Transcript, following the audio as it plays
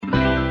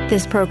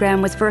This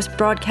program was first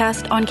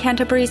broadcast on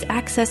Canterbury's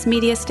access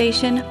media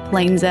station,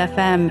 Plains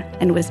FM,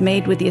 and was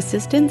made with the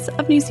assistance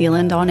of New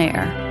Zealand On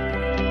Air.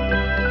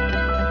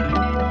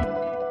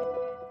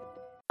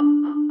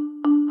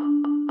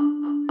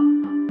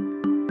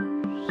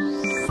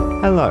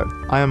 Hello,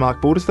 I am Mark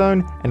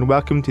Balderstone, and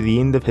welcome to The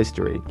End of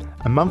History,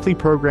 a monthly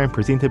program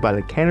presented by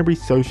the Canterbury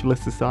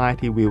Socialists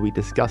Society where we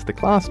discuss the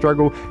class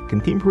struggle,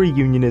 contemporary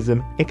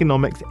unionism,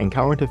 economics and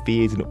current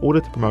affairs in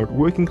order to promote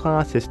working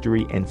class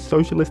history and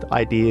socialist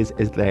ideas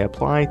as they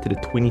apply to the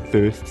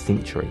 21st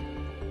century.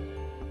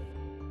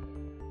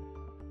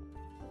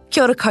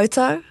 Kia ora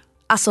koutou,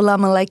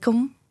 assalamu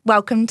alaikum,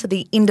 welcome to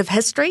The End of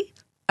History,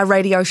 a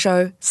radio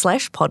show /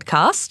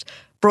 podcast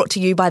brought to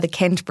you by the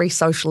Canterbury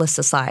Socialist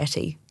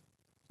Society.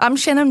 I'm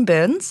Sionainn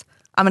Burns.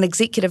 I'm an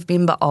executive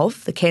member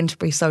of the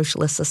Canterbury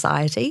Socialist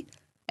Society,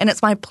 and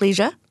it's my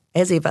pleasure,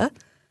 as ever,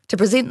 to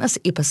present this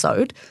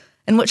episode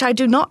in which I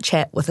do not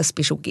chat with a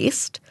special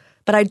guest,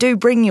 but I do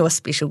bring you a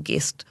special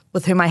guest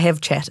with whom I have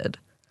chatted.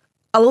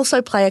 I'll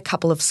also play a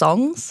couple of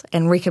songs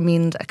and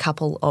recommend a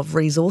couple of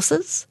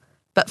resources,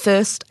 but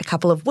first, a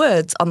couple of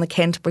words on the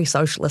Canterbury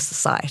Socialist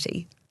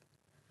Society.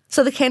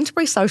 So the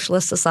Canterbury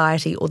Socialist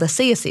Society, or the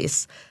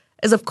CSS,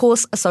 is of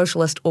course a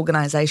socialist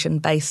organisation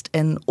based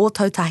in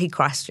Ōtautahi,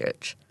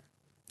 Christchurch.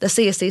 The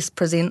CSS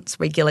presents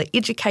regular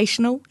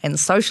educational and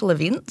social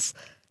events,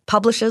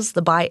 publishes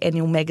the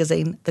biannual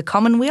magazine The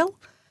Commonweal,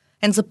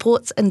 and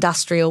supports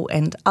industrial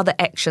and other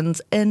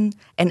actions in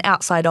and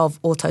outside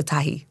of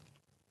Ōtautahi.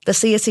 The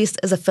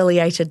CSS is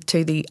affiliated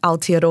to the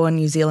Aotearoa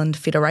New Zealand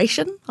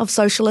Federation of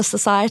Socialist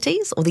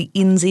Societies, or the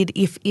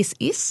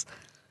NZFSS,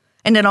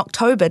 and in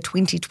October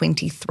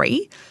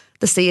 2023,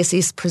 the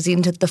CSS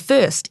presented the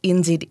first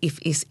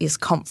NZFSS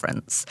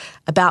conference,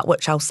 about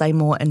which I'll say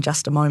more in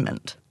just a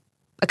moment.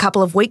 A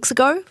couple of weeks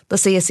ago, the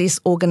CSS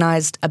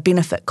organised a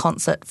benefit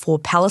concert for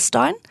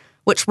Palestine,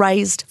 which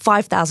raised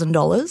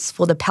 $5,000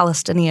 for the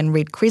Palestinian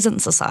Red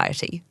Crescent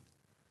Society.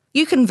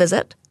 You can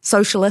visit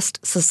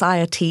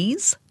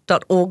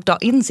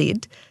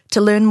socialistsocieties.org.nz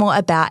to learn more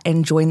about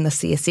and join the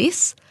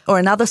CSS or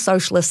another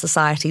socialist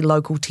society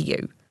local to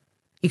you.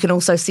 You can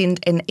also send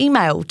an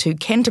email to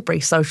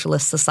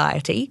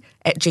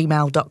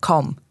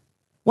canterburysocialistsociety@gmail.com.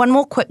 One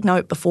more quick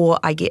note before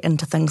I get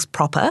into things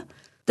proper.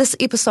 This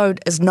episode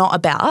is not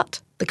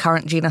about the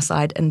current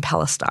genocide in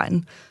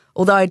Palestine,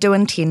 although I do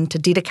intend to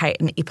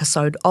dedicate an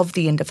episode of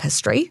The End of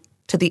History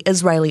to the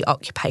Israeli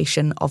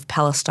occupation of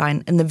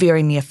Palestine in the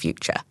very near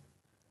future.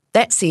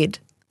 That said,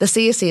 the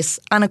CSS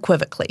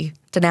unequivocally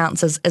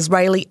denounces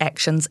Israeli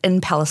actions in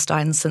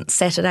Palestine since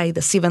Saturday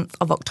the 7th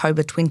of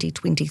October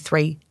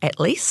 2023 at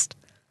least.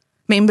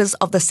 Members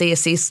of the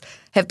CSS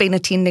have been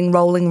attending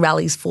rolling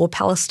rallies for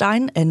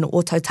Palestine in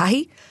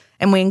Ōtautahi,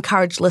 and we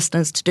encourage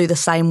listeners to do the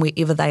same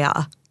wherever they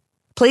are.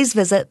 Please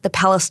visit the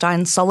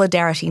Palestine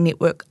Solidarity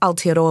Network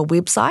Aotearoa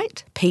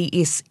website,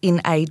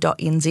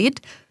 psna.nz,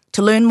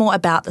 to learn more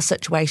about the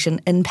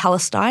situation in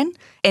Palestine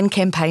and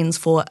campaigns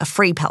for a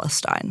free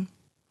Palestine.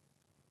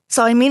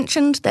 So I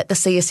mentioned that the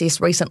CSS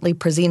recently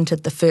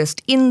presented the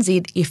first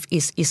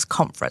NZFSS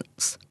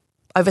conference.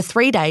 Over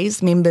 3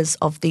 days, members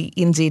of the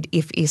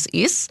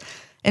NZFSS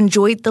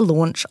enjoyed the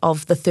launch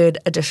of the third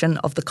edition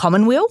of The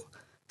Commonweal,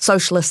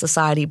 Socialist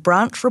Society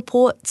branch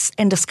reports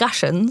and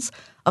discussions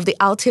of the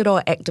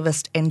Aotearoa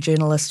activist and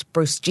journalist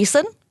Bruce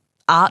Jesson,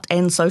 art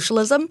and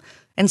socialism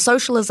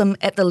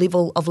at the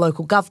level of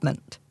local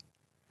government.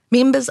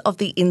 Members of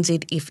the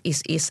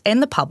NZFSS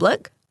and the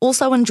public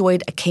also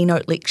enjoyed a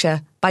keynote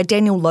lecture by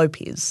Daniel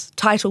Lopez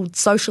titled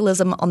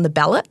Socialism on the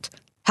Ballot,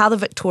 How the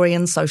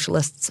Victorian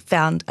Socialists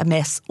Found a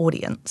Mass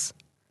Audience.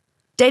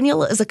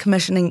 Daniel is a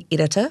commissioning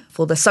editor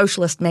for the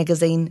socialist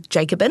magazine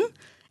Jacobin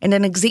and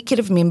an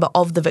executive member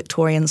of the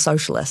Victorian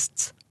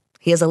Socialists.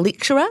 He is a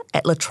lecturer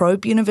at La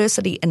Trobe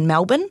University in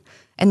Melbourne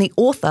and the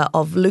author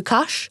of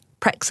Lukács,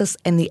 Praxis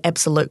and the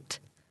Absolute.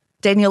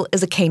 Daniel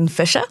is a keen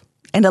fisher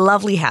and a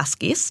lovely house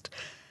guest,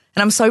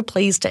 and I'm so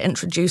pleased to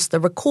introduce the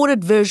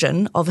recorded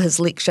version of his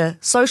lecture,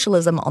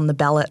 Socialism on the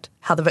Ballot,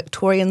 How the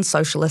Victorian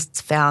Socialists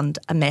Found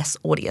a Mass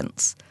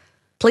Audience.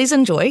 Please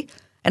enjoy,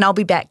 and I'll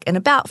be back in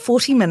about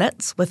 40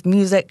 minutes with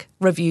music,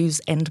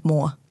 reviews and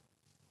more.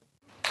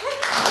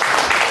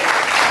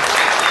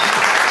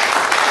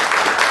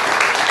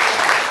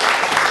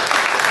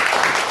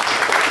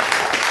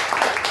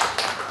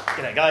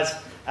 G'day guys,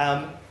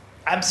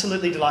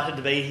 absolutely delighted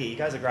to be here. You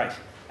guys are great.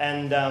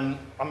 And I'm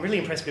really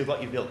impressed with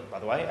what you've built, by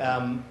the way.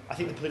 I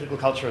think the political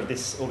culture of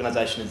this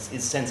organisation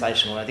is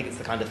sensational. I think it's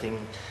the kind of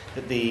thing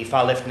that the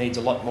far left needs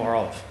a lot more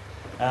of.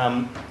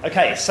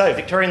 Okay, so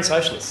Victorian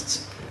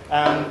Socialists.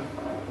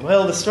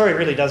 Well, the story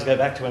really does go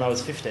back to when I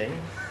was 15.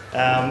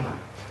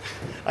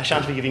 I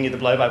shan't be giving you the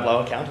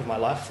blow-by-blow account of my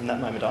life from that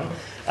moment on.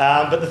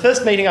 But the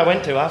first meeting I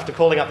went to after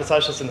calling up the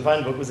Socialists in the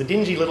phone book was a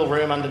dingy little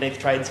room underneath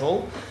Trades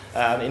Hall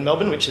in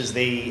Melbourne, which is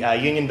the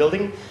Union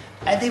Building.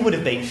 And there would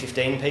have been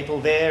 15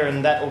 people there,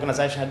 and that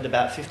organisation had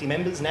about 50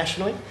 members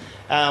nationally.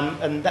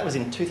 And that was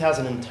in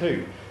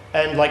 2002.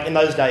 And like in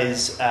those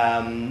days,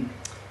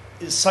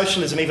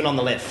 socialism, even on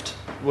the left,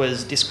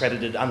 was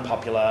discredited,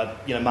 unpopular,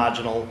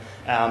 marginal.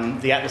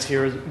 The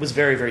atmosphere was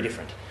very, very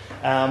different.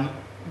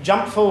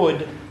 Jump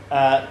forward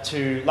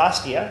to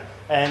last year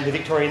and the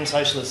Victorian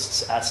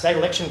Socialists' state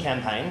election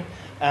campaign.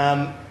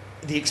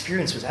 The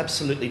experience was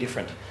absolutely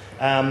different.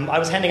 I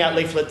was handing out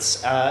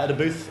leaflets at a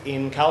booth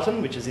in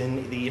Carlton, which is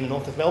in the inner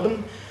north of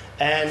Melbourne,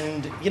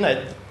 and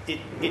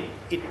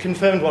it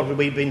confirmed what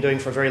we'd been doing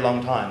for a very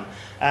long time.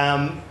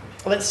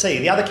 Let's see,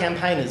 the other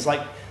campaigners,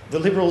 like the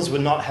Liberals, were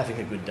not having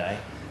a good day.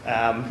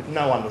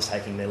 No one was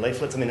taking their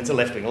leaflets. I mean, it's a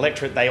left-wing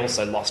electorate. They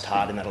also lost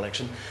hard in that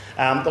election.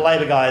 The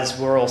Labor guys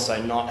were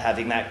also not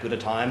having that good a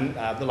time.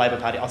 The Labor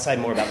Party, I'll say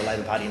more about the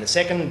Labor Party in a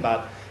second,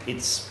 but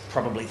it's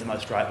probably the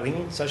most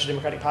right-wing social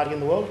democratic party in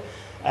the world.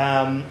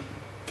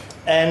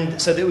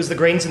 And so there was the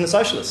Greens and the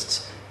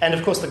Socialists. And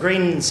of course the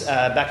Greens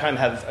back home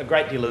have a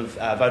great deal of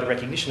voter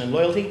recognition and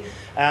loyalty.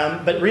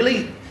 But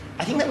really,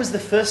 I think that was the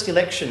first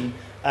election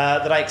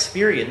that I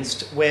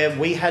experienced where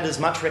we had as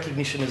much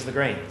recognition as the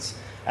Greens.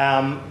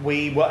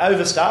 We were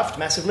overstaffed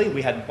massively.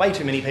 We had way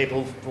too many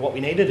people for what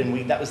we needed,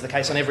 and that was the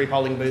case on every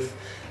polling booth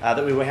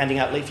that we were handing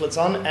out leaflets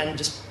on. And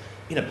just,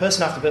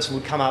 person after person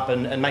would come up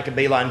and make a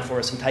beeline for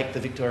us and take the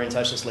Victorian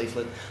Socialist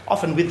leaflet,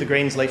 often with the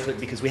Greens leaflet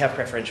because we have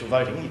preferential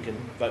voting. You can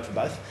vote for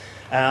both.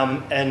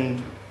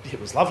 And it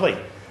was lovely.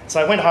 So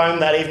I went home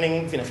that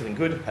evening, feeling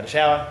good, had a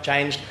shower,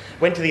 changed,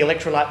 went to the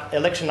election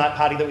night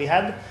party that we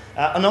had.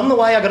 And on the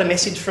way, I got a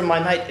message from my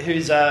mate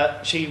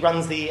she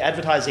runs the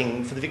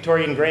advertising for the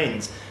Victorian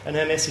Greens. And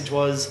her message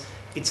was,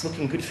 "It's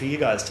looking good for you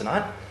guys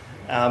tonight."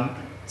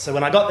 So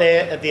when I got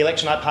there at the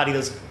election night party, there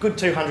was a good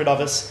 200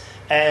 of us.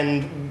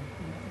 And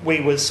we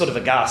were sort of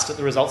aghast at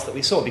the results that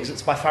we saw because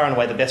it's by far and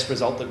away the best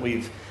result that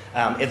we've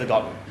ever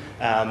gotten.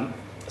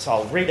 So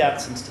I'll read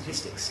out some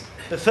statistics.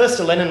 But first,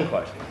 a Lenin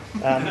quote.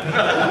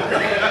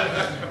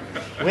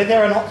 Where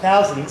there are not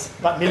thousands,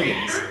 but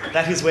millions,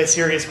 that is where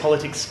serious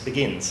politics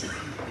begins.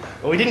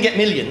 Well, we didn't get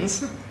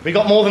millions, we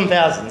got more than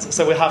thousands,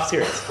 so we're half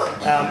serious.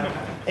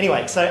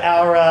 Anyway, so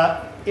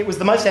it was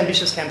the most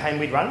ambitious campaign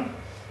we'd run,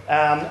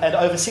 and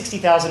over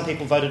 60,000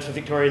 people voted for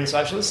Victorian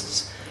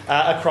Socialists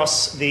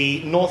across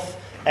the north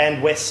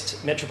and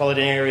west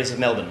metropolitan areas of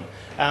Melbourne.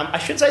 I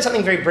should say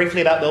something very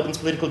briefly about Melbourne's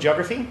political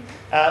geography.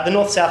 The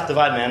north-south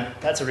divide, man,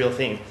 that's a real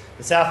thing.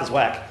 The south is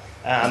whack.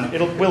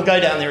 We'll go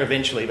down there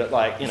eventually, but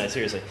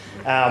seriously,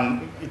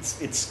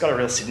 it's got a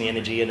real Sydney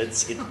energy, and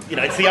it's the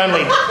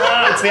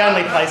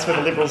only place where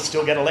the Liberals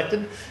still get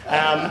elected.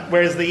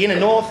 Whereas the inner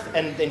north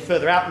and then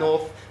further out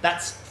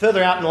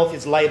north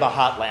is Labor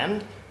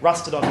heartland,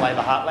 rusted on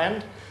Labor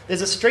heartland.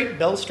 There's a street,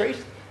 Bell Street,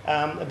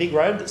 a big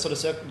road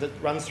that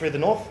runs through the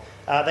north.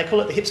 They call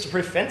it the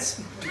hipster-proof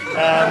fence.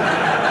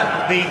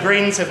 The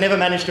Greens have never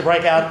managed to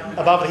break out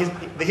above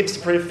the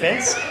hipster-proof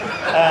fence.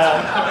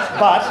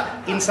 But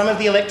in some of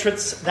the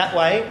electorates that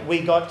way,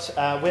 we got...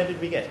 where did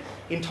we get?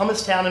 In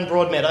Thomastown and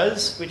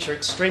Broadmeadows, which are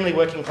extremely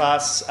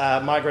working-class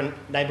migrant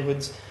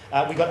neighbourhoods,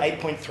 we got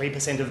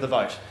 8.3% of the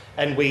vote.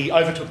 And we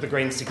overtook the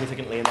Greens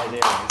significantly in those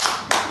areas.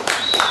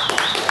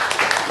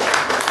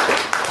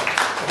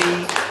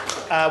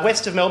 The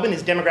west of Melbourne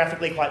is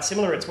demographically quite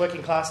similar. It's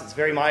working class, it's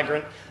very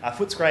migrant.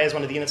 Footscray is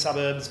one of the inner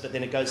suburbs, but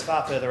then it goes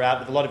far further out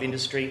with a lot of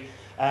industry.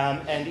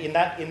 And in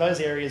those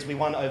areas, we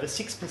won over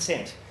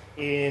 6%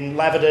 in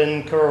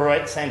Laverton,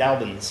 Cooroit, St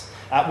Albans.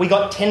 We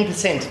got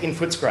 10% in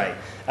Footscray,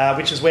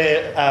 which is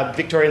where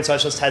Victorian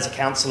Socialist has a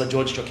councillor,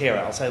 George Jockera.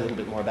 I'll say a little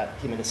bit more about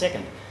him in a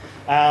second.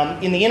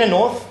 In the inner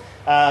north,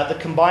 the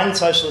combined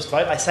socialist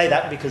vote, I say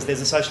that because there's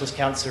a socialist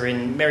councillor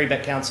in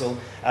Marybeck Council,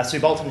 Sue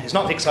Bolton, who's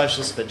not Vic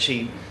Socialist, but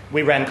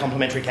we ran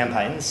complementary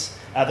campaigns.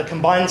 The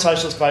combined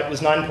socialist vote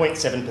was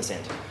 9.7%.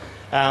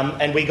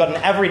 And we got an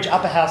average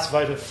upper house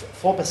vote of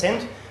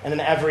 4% and an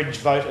average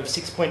vote of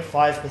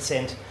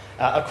 6.5%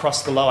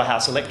 across the lower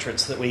house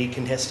electorates that we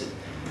contested,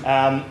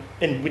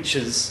 and which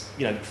is,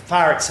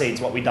 far exceeds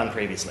what we'd done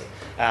previously.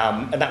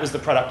 And that was the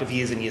product of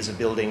years and years of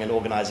building and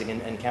organising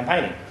and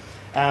campaigning.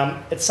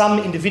 At some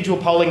individual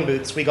polling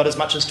booths, we got as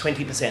much as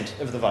 20%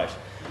 of the vote.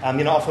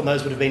 Often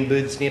those would have been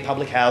booths near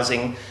public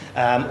housing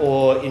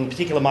or in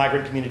particular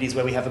migrant communities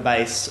where we have a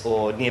base,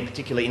 or near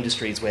particular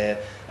industries where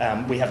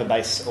we have a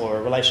base or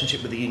a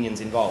relationship with the unions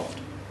involved.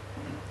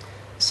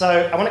 So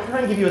I want to try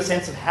and give you a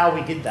sense of how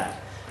we did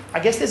that. I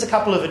guess there's a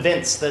couple of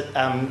events that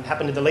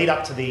happened in the lead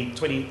up to the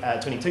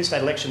 2022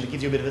 state election that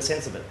gives you a bit of a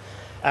sense of it.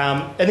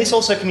 And this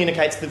also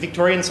communicates that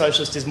Victorian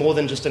Socialist is more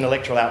than just an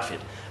electoral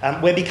outfit.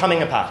 We're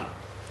becoming a party.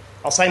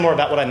 I'll say more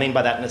about what I mean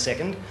by that in a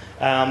second.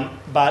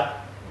 But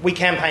we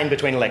campaign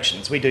between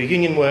elections. We do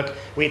union work,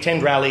 we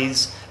attend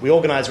rallies, we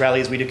organise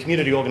rallies, we do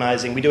community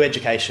organising, we do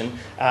education.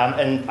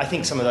 And I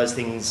think some of those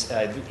things,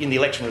 in the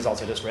election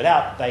results I just read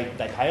out,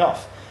 they pay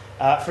off.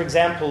 For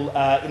example,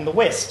 in the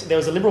West, there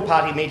was a Liberal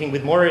Party meeting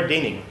with Moira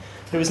Deeming,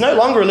 who is no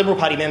longer a Liberal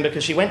Party member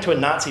because she went to a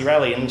Nazi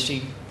rally and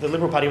the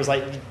Liberal Party was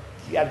like,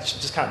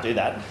 just can't do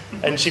that.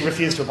 And she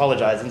refused to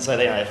apologise, and so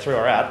they threw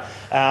her out.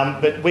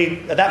 But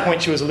at that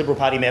point, she was a Liberal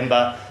Party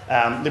member,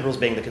 Liberals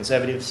being the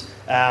Conservatives,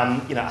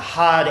 a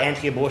hard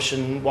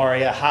anti-abortion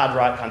warrior, hard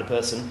right kind of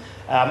person.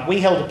 We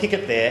held a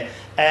picket there,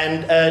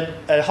 and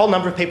a whole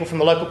number of people from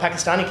the local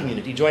Pakistani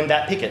community joined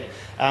that picket.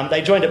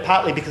 They joined it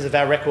partly because of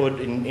our record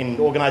in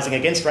organising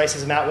against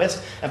racism out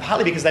west, and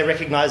partly because they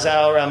recognise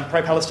our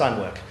pro-Palestine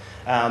work.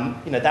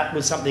 That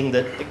was something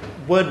that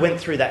word went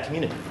through that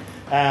community.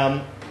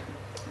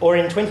 Or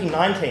in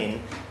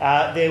 2019,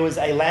 there was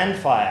a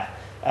landfill fire,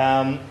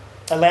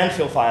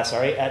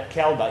 at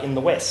Kalba in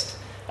the west.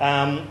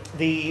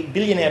 The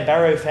billionaire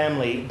Barrow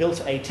family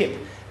built a tip,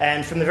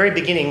 and from the very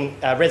beginning,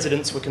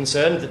 residents were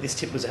concerned that this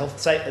tip was a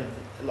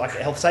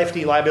health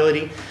safety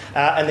liability,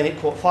 and then it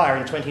caught fire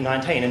in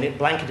 2019, and it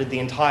blanketed the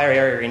entire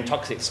area in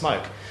toxic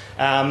smoke.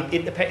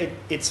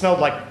 It smelled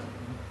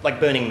like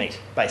burning meat,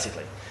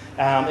 basically.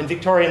 And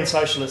Victorian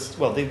Socialists,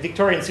 the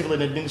Victorian Civil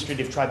and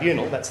Administrative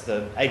Tribunal, that's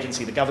the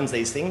agency that governs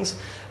these things,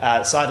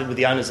 sided with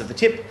the owners of the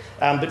tip,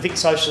 but Vic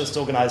Socialists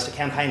organised a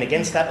campaign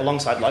against that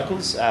alongside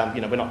locals.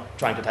 We're not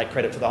trying to take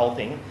credit for the whole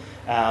thing.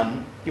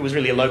 It was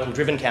really a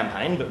local-driven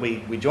campaign, but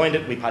we joined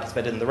it, we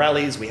participated in the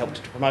rallies, we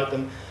helped to promote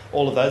them,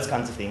 all of those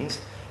kinds of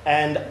things.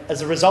 And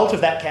as a result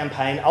of that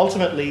campaign,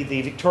 ultimately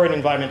the Victorian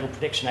Environmental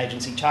Protection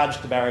Agency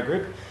charged the Barrow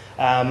Group,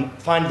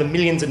 fined them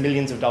millions and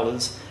millions of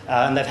dollars,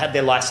 and they've had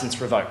their licence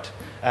revoked.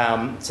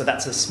 So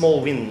that's a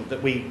small win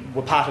that we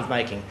were part of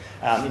making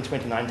in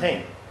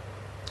 2019.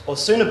 Or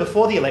sooner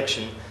before the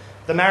election,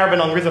 the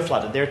Maribyrnong River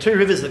flooded. There are two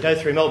rivers that go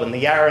through Melbourne, the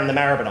Yarra and the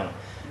Maribyrnong.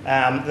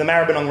 The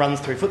Maribyrnong runs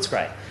through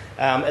Footscray.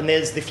 And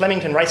there's the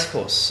Flemington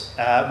Racecourse,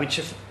 which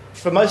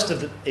for most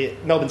of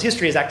Melbourne's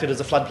history has acted as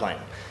a floodplain.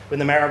 When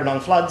the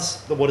Maribyrnong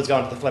floods, the waters go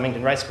onto the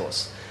Flemington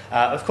Racecourse.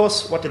 Of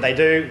course, what did they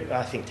do?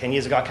 I think 10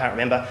 years ago, I can't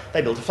remember,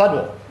 they built a flood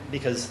wall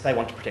because they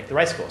want to protect the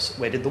racecourse.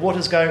 Where did the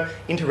waters go?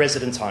 Into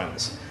residents'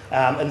 homes.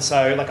 And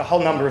so a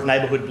whole number of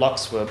neighbourhood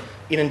blocks were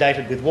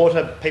inundated with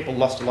water, people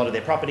lost a lot of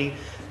their property,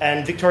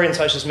 and Victorian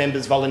Socialist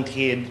members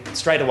volunteered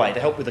straight away to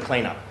help with the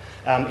clean-up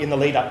in the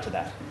lead-up to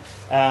that.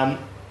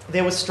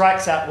 There were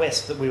strikes out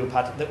west that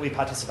we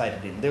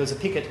participated in. There was a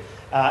picket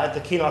at the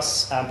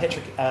Kinos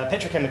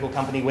Petrochemical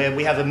Company where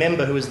we have a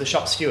member who is the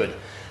shop steward,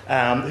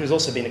 who's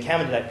also been a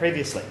candidate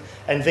previously,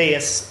 and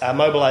VS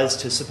mobilised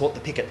to support the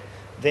picket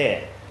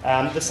there.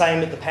 The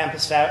same at the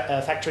Pampas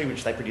factory,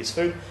 which they produce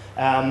food.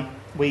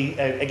 We,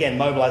 again,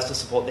 mobilised to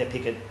support their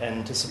picket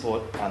and to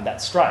support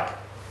that strike.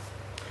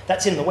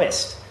 That's in the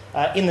west.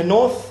 In the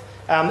north,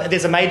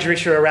 there's a major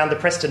issue around the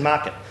Preston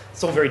market.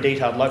 It's all very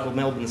detailed local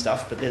Melbourne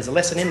stuff, but there's a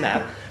lesson in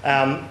that.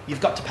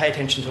 You've got to pay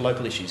attention to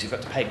local issues. You've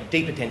got to pay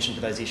deep attention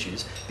to those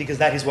issues because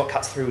that is what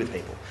cuts through with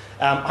people.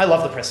 I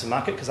love the Preston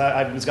market because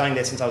I was going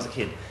there since I was a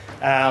kid.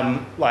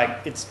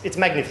 It's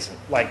magnificent.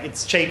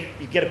 It's cheap.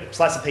 You get a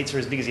slice of pizza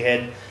as big as your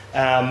head.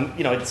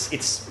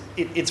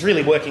 It's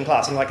really working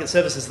class, and it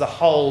services the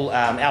whole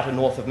outer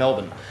north of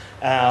Melbourne.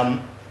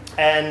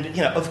 And,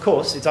 of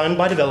course, it's owned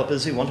by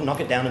developers who want to knock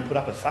it down and put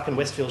up a fucking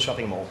Westfield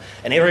shopping mall.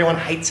 And everyone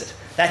hates it.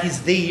 That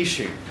is the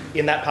issue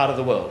in that part of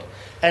the world.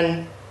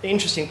 And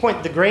interesting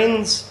point, the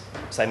Greens,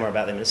 I'll say more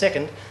about them in a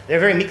second, they're a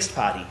very mixed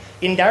party.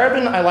 In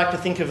Darebin, I like to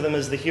think of them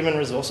as the human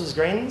resources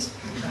Greens.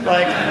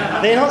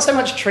 They're not so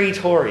much tree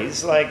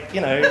Tories,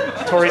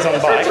 Tories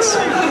on bikes.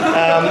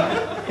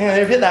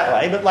 They're a bit that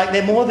way, but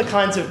they're more the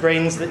kinds of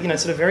Greens that,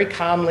 sort of very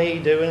calmly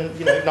do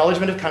an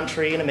acknowledgement of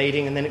country in a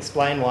meeting and then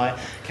explain why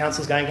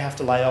council's going to have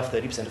to lay off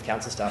 30% of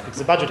council staff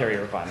because of budgetary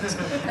requirements.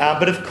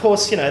 But of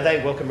course,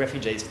 they welcome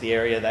refugees to the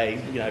area, they,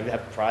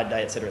 have Pride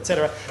Day, etc.,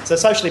 etc. So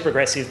socially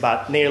progressive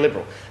but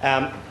neoliberal.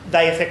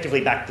 They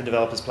effectively back the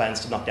developers' plans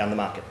to knock down the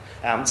market.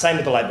 Same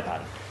with the Labor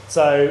Party.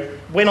 So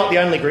we're not the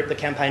only group that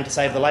campaigned to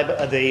save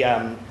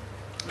the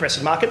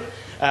Preston market.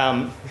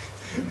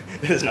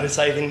 There's no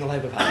saving the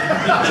Labor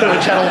Party. Sort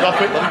of channelled off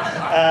with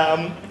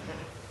them.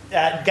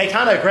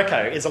 Gaetano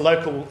Greco is a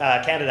local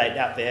candidate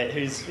out there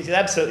he's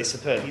absolutely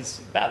superb. He's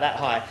about that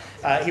high.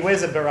 He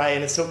wears a beret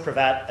and a silk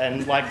cravat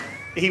and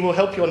he will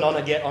help your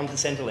nonna get onto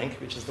Centrelink,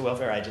 which is the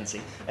welfare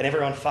agency, and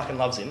everyone fucking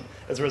loves him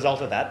as a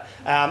result of that.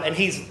 And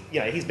he's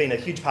been a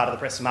huge part of the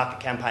Preston Market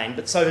campaign,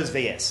 but so has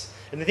VS.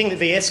 And the thing that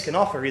VS can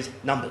offer is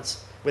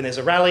numbers. When there's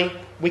a rally,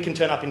 we can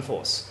turn up in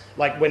force.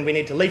 When we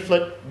need to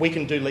leaflet, we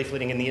can do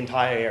leafleting in the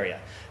entire area.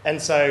 And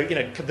so,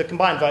 the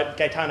combined vote,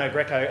 Gaetano,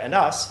 Greco and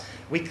us,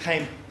 we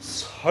came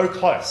so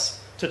close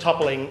to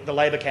toppling the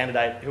Labor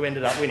candidate who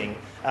ended up winning.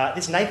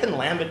 This Nathan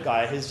Lambert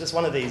guy, who's just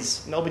one of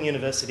these Melbourne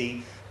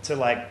University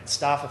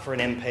staffer for an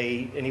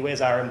MP, and he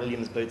wears R.M.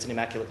 Williams boots and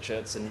immaculate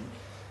shirts and,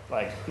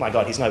 my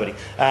God, he's nobody.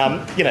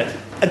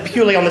 And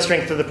purely on the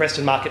strength of the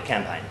Preston Market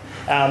campaign.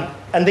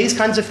 And these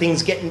kinds of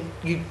things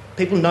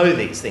people know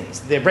these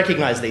things. They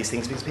recognise these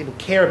things because people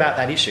care about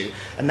that issue,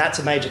 and that's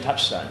a major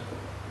touchstone.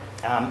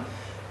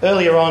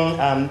 Earlier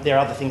on, there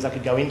are other things I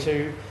could go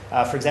into.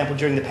 For example,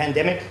 during the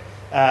pandemic,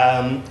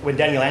 when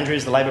Daniel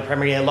Andrews, the Labor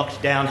Premier,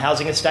 locked down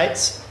housing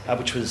estates,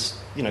 which was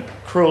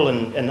cruel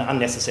and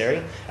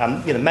unnecessary.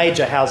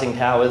 Major housing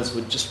towers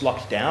were just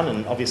locked down,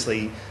 and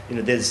obviously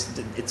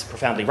it's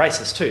profoundly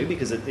racist too,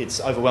 because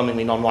it's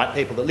overwhelmingly non-white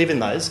people that live in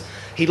those.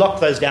 He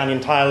locked those down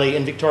entirely,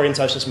 and Victorian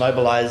Socialists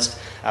mobilised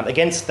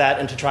against that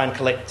and to try and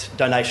collect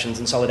donations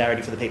and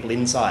solidarity for the people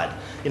inside.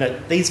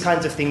 These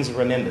kinds of things are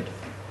remembered.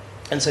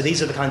 And so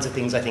these are the kinds of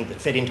things, I think, that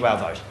fed into our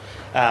vote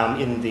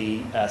in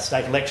the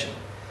state election.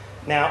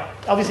 Now,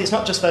 obviously, it's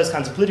not just those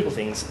kinds of political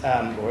things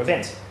or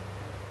events.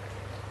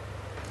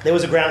 There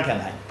was a ground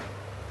campaign.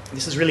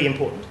 This is really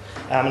important.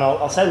 And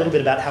I'll say a little bit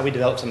about how we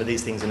developed some of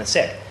these things in a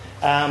sec.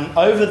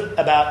 Over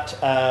about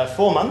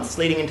 4 months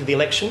leading into the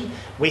election,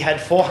 we had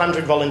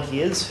 400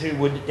 volunteers who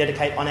would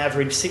dedicate, on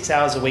average, 6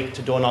 hours a week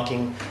to door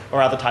knocking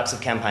or other types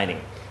of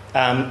campaigning.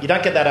 You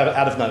don't get that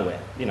out of nowhere.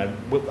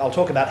 I'll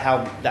talk about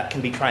how that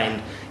can be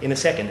trained in a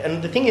second.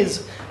 And the thing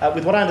is,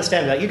 with what I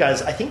understand about you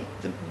guys, I think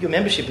your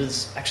membership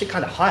is actually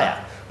kind of higher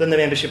than the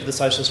membership of the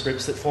socialist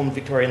groups that formed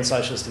Victorian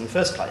Socialists in the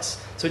first place.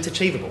 So it's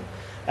achievable.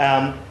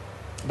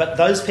 But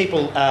those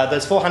people,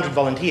 those 400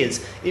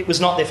 volunteers, it was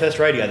not their first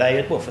rodeo.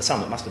 For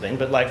some it must have been,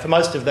 but for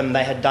most of them,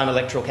 they had done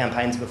electoral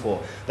campaigns before.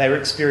 They were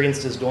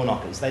experienced as door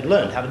knockers. They'd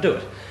learned how to do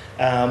it.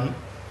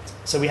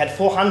 So we had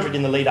 400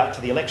 in the lead up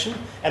to the election,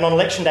 and on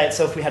election day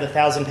itself, we had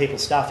 1,000 people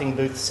staffing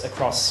booths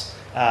across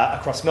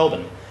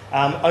Melbourne.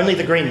 Only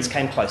the Greens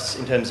came close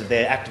in terms of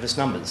their activist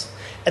numbers.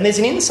 And there's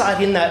an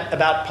insight in that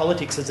about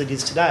politics as it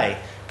is today.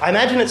 I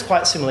imagine it's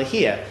quite similar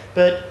here,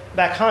 but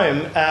back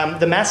home,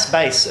 the mass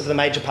base of the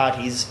major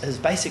parties has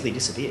basically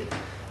disappeared.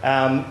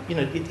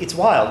 It's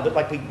wild,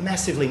 but we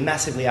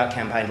massively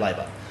out-campaigned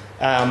Labor.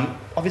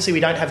 Obviously, we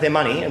don't have their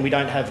money, and we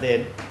don't have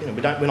their,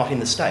 we're not in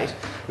the state.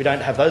 We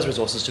don't have those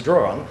resources to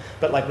draw on.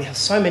 But we have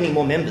so many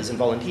more members and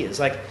volunteers.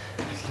 Let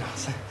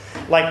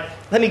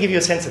me give you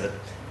a sense of it.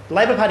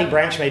 Labor Party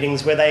branch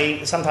meetings, where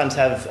they sometimes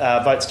have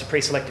votes to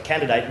pre-select a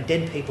candidate,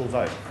 dead people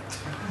vote.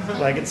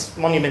 It's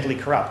monumentally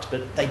corrupt,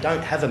 but they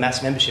don't have a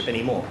mass membership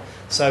anymore.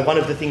 So one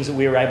of the things that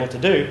we were able to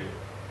do,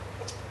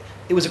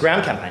 it was a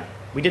ground campaign.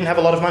 We didn't have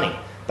a lot of money.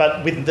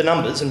 But with the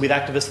numbers and with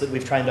activists that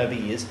we've trained over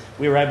years,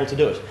 we were able to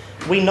do it.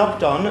 We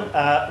knocked on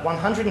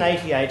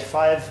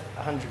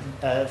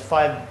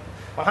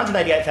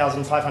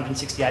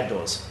 188,568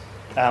 doors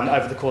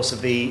over the course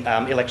of the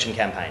election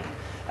campaign.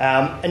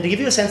 And to give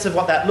you a sense of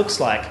what that looks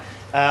like,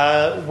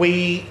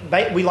 we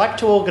like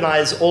to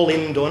organise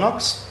all-in door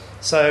knocks.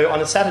 So on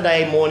a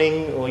Saturday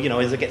morning, or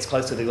as it gets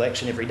close to the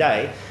election every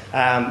day,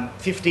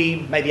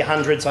 50, maybe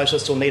 100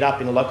 socialists will meet up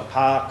in a local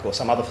park or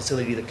some other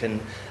facility that can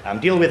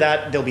deal with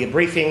that. There'll be a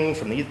briefing,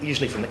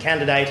 usually from the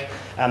candidate.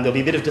 There'll be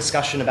a bit of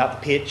discussion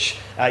about the pitch.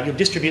 You'll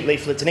distribute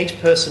leaflets, and each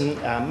person,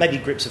 maybe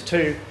groups of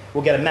 2,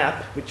 will get a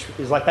map, which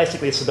is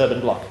basically a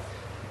suburban block.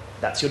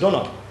 That's your door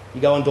knock.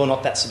 You go and door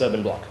knock that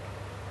suburban block.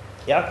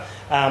 Yeah?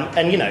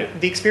 And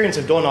the experience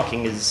of door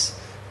knocking is...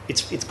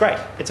 It's great.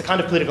 It's a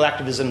kind of political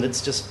activism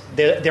that's just...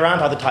 There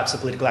aren't other types of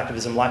political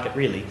activism like it,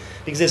 really,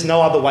 because there's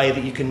no other way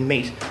that you can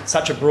meet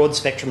such a broad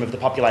spectrum of the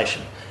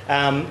population.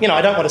 I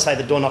don't want to say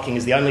that door knocking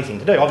is the only thing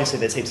to do. Obviously,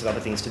 there's heaps of other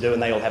things to do,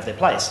 and they all have their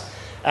place.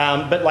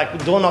 But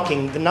door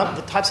knocking, the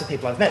types of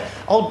people I've met,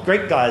 old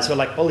Greek guys who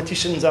are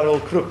politicians are all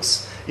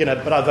crooks,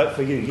 but I vote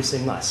for you, you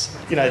seem nice.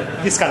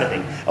 This kind of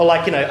thing. Or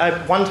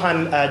one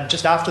time,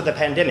 just after the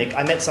pandemic,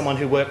 I met someone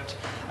who worked...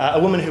 a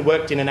woman who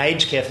worked in an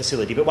aged care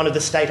facility, but one of the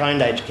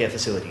state-owned aged care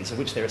facilities, of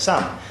which there are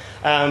some.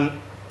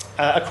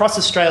 Across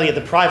Australia,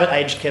 the private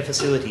aged care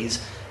facilities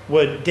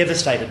were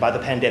devastated by the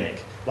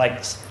pandemic.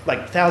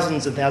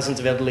 Thousands and thousands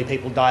of elderly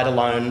people died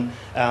alone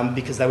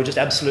because they were just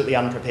absolutely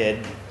unprepared,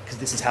 because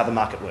this is how the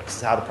market works, this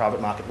is how the private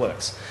market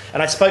works.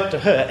 And I spoke to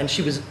her, and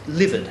she was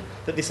livid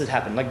that this had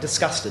happened,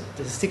 disgusted,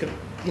 to the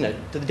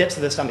depths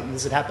of her stomach that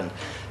this had happened.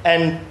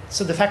 And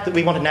so the fact that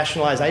we want to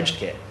nationalise aged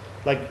care,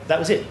 that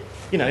was it.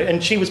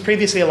 And she was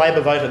previously a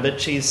Labor voter,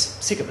 but she's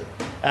sick of it.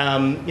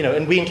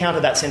 And we encounter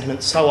that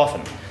sentiment so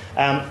often.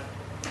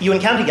 You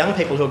encounter young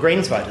people who are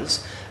Greens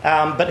voters,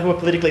 but who are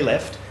politically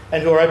left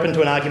and who are open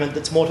to an argument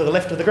that's more to the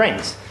left of the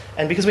Greens.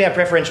 And because we have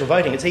preferential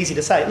voting, it's easy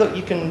to say, look,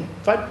 you can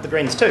vote the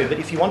Greens too, but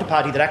if you want a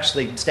party that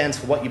actually stands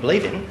for what you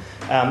believe in,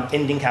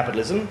 ending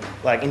capitalism,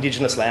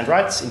 Indigenous land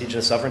rights,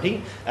 Indigenous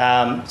sovereignty,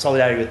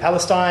 solidarity with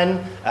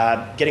Palestine,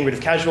 getting rid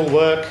of casual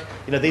work,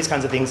 these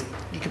kinds of things,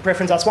 you can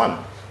preference us one.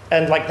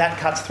 And that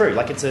cuts through.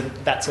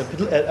 That's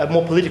a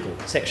more political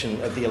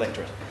section of the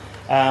electorate.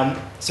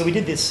 So we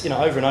did this,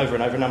 over and over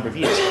a number of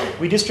years.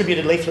 We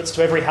distributed leaflets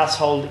to every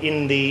household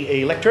in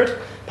the electorate,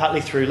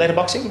 partly through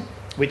letterboxing,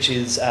 which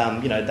is,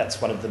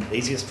 that's one of the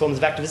easiest forms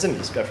of activism. You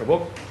just go for a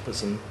walk, put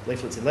some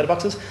leaflets in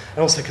letterboxes, and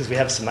also because we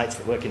have some mates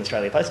that work in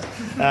Australia Post, so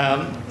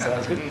that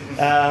was good.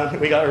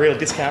 We got a real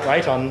discount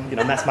rate on,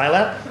 mass mail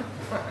out.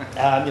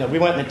 We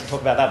weren't meant to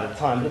talk about that at the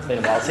time, but it's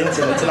been a while since,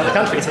 and it's another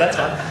country, so that's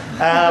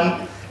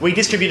fine. We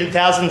distributed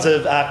thousands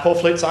of core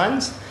flute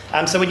signs.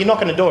 So when you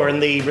knock on a door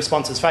and the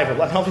response is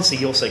favourable, and obviously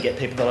you also get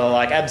people that are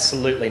like,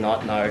 absolutely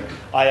not, no,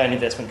 I own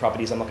investment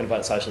properties, I'm not going to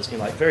vote socialist. And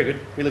you're like, very good,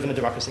 we live in a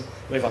democracy,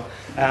 move on.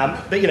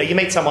 But you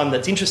meet someone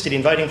that's interested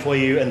in voting for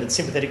you and that's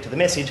sympathetic to the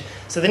message,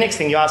 so the next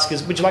thing you ask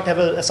is, would you like to have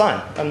a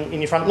sign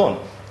in your front lawn?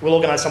 We'll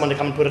organise someone to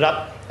come and put it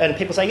up, and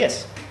people say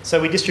yes.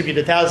 So we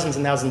distributed thousands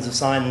and thousands of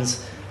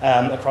signs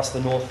across the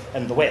north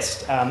and the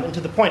west, and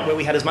to the point where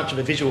we had as much of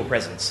a visual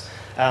presence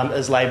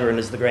as Labor and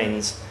as the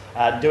Greens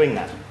doing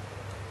that.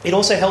 It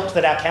also helped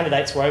that our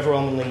candidates were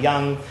overwhelmingly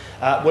young,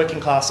 working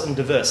class and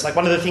diverse. Like,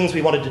 one of the things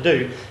we wanted to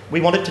do, we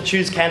wanted to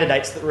choose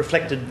candidates that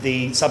reflected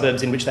the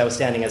suburbs in which they were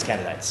standing as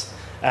candidates.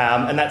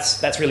 And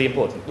that's really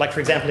important. Like, for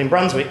example, in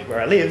Brunswick,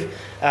 where I live,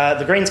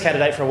 the Greens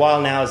candidate for a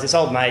while now is this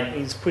old mate.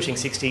 He's pushing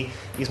 60.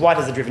 He's white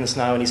as the driven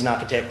snow, and he's an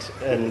architect,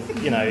 and,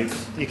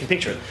 you can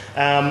picture it.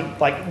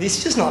 This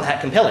is just not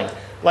that compelling.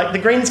 Like, the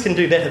Greens can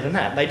do better than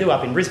that. They do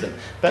up in Brisbane.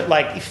 But,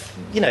 if,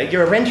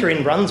 you're a renter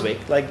in Brunswick,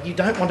 you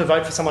don't want to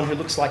vote for someone who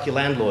looks like your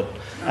landlord.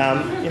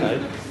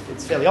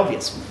 It's fairly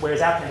obvious.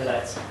 Whereas our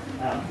candidates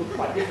look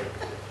quite different.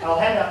 I'll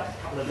hand up a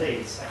couple of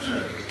these,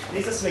 actually.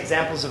 These are some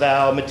examples of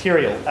our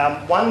material.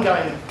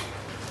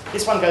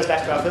 This one goes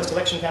back to our first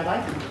election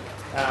campaign.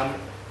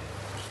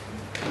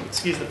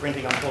 Excuse the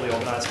printing, I'm poorly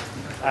organised.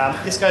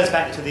 This goes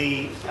back to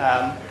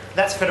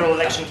that's federal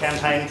election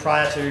campaign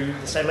prior to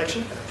the state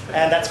election,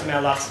 and that's from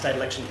our last state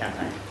election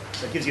campaign.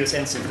 So it gives you a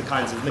sense of the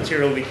kinds of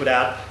material we put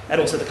out,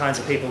 and also the kinds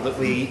of people that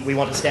we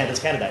want to stand as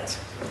candidates.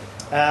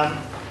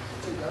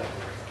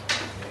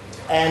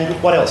 And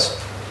what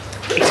else?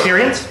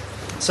 Experience.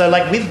 So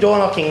with door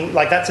knocking,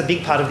 that's a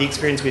big part of the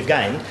experience we've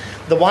gained.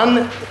 The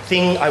one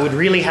thing I would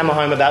really hammer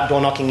home about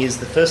door knocking is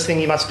the first thing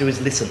you must do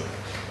is listen.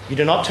 You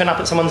do not turn up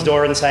at someone's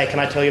door and say, can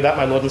I tell you about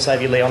my Lord and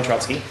Saviour Leon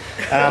Trotsky?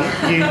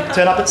 You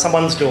turn up at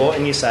someone's door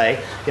and you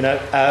say,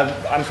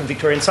 I'm from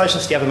Victorian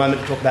Socialists, do you have a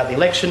moment to talk about the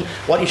election?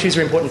 What issues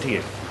are important to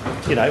you?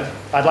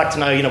 I'd like to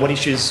know, what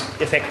issues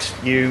affect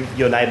you,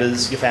 your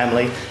neighbours, your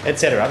family,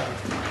 etc.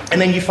 And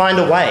then you find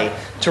a way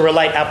to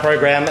relate our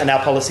program and our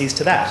policies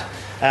to that.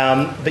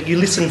 But you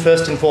listen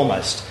first and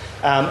foremost.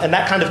 And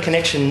that kind of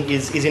connection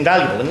is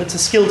invaluable, and it's a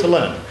skill to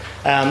learn,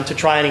 to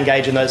try and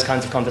engage in those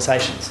kinds of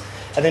conversations.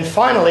 And then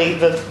finally,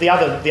 the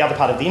other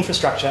part of the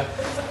infrastructure,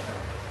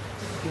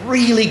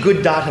 really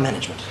good data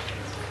management.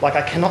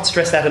 I cannot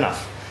stress that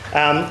enough.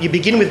 You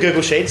begin with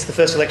Google Sheets. The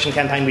first election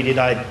campaign we did,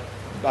 I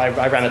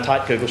ran a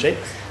tight Google Sheet.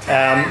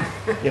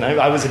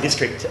 I was a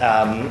district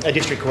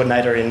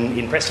coordinator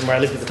in Preston, where I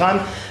lived at the time.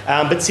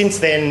 But since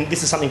then,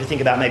 this is something to think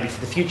about maybe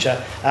for the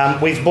future.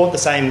 We've bought the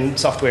same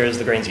software as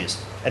the Greens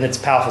use, and it's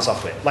powerful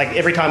software.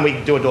 Every time we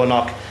do a door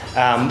knock,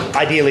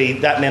 ideally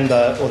that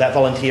member or that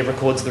volunteer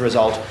records the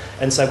result,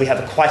 and so we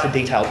have quite a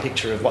detailed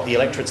picture of what the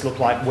electorates look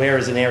like, where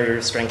is an area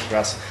of strength for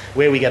us,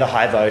 where we get a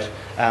high vote,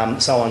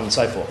 so on and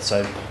so forth.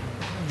 So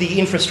the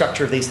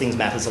infrastructure of these things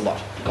matters a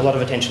lot. A lot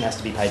of attention has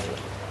to be paid to it.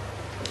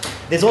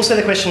 There's also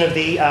the question of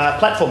the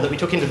platform that we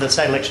took into the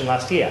state election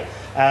last year.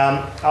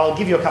 I'll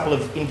give you a couple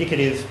of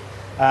indicative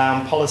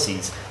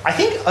policies. I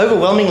think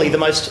overwhelmingly the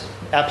most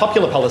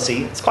popular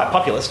policy, it's quite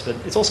populist, but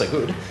it's also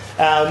good.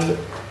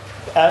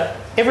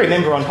 Every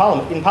member of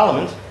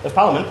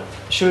Parliament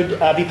should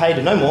be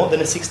paid no more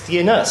than a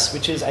sixth-year nurse,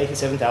 which is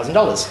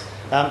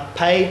 $87,000.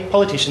 Pay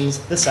politicians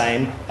the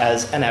same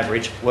as an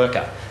average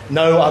worker.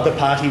 No other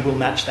party will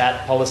match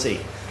that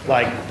policy.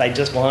 They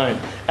just won't.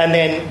 And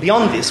then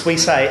beyond this, we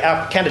say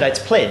our candidates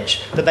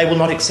pledge that they will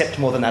not accept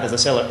more than that as a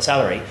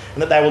salary,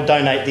 and that they will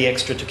donate the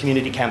extra to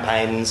community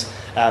campaigns,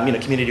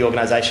 community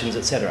organisations,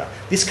 etc.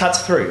 This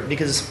cuts through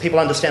because people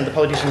understand that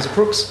politicians are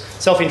crooks,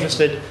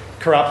 self-interested,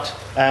 corrupt,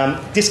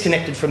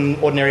 disconnected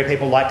from ordinary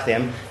people like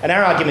them. And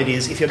our argument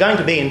is, if you're going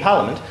to be in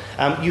Parliament,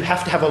 you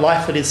have to have a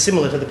life that is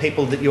similar to the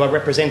people that you are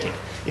representing.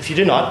 If you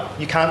do not,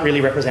 you can't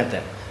really represent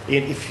them,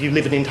 if you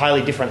live an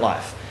entirely different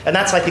life. And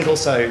that's, I think,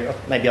 also,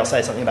 maybe I'll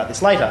say something about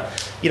this later,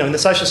 in the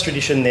socialist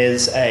tradition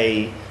there's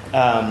a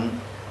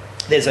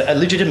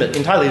legitimate,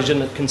 entirely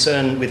legitimate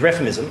concern with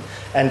reformism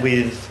and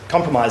with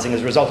compromising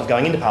as a result of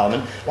going into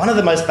Parliament. One of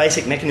the most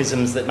basic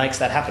mechanisms that makes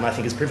that happen, I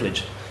think, is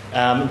privilege.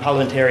 And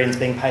parliamentarians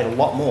being paid a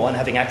lot more and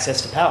having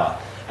access to power.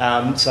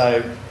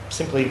 So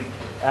simply,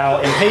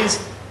 our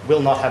MPs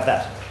will not have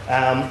that.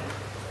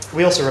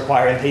 We also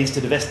require MPs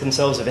to divest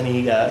themselves of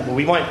any.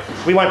 We won't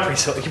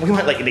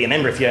let you be a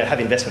member if you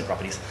have investment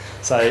properties.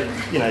 So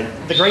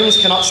the Greens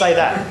cannot say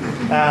that.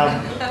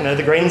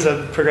 The Greens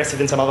are progressive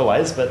in some other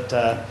ways, but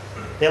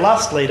their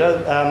last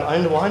leader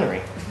owned a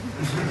winery.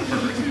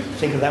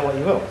 Think of that what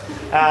you will.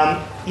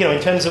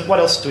 In terms of what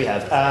else do we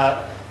have?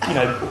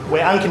 We're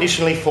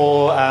unconditionally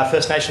for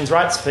First Nations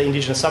rights, for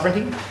Indigenous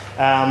sovereignty,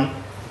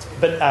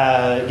 but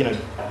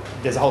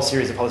there's a whole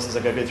series of policies I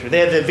go through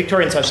there. The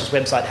Victorian Socialist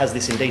website has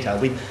this in detail.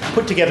 We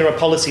put together a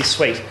policy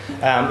suite.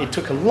 It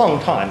took a long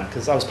time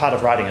because I was part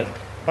of writing it.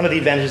 One of the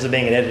advantages of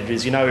being an editor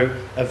is you know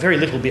a very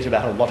little bit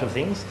about a lot of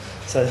things,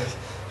 so it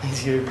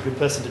means you're a good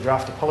person to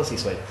draft a policy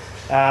suite.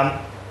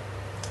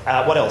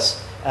 What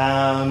else?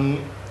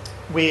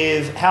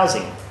 With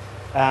housing,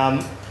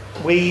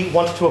 we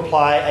want to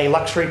apply a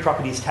luxury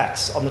properties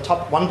tax on the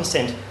top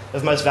 1%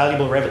 of most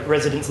valuable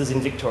residences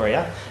in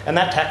Victoria, and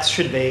that tax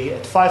should be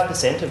at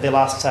 5% of their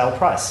last sale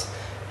price.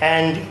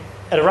 And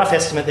at a rough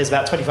estimate, there's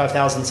about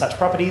 25,000 such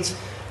properties,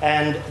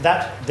 and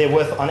that they're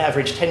worth on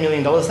average $10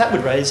 million. That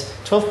would raise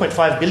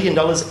 $12.5 billion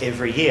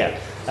every year.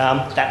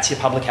 That's your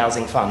public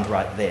housing fund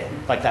right there.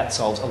 Like, that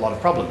solves a lot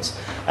of problems.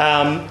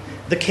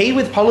 The key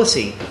with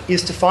policy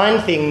is to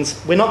find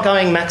things. We're not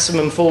going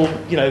maximum full,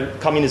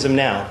 communism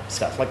now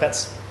stuff. Like,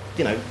 that's,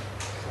 I'm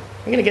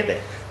going to get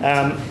there.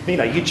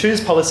 You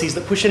choose policies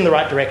that push in the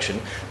right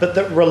direction, but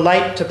that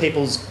relate to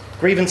people's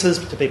grievances,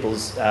 to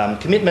people's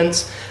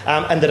commitments,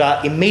 and that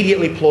are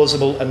immediately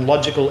plausible and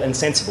logical and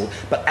sensible,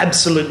 but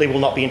absolutely will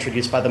not be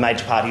introduced by the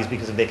major parties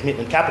because of their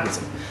commitment to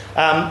capitalism.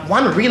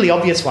 One really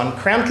obvious one,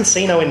 Crown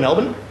Casino in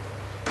Melbourne,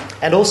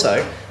 and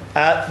also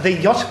the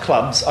yacht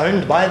clubs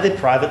owned by the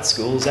private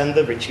schools and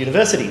the rich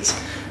universities.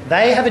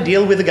 They have a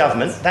deal with the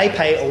government. They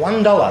pay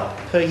 $1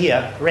 per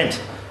year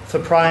rent for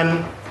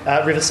prime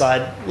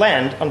riverside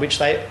land on which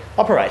they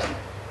operate.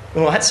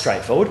 Well, that's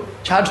straightforward.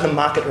 Charge them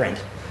market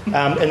rent.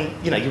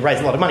 And you raise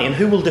a lot of money. And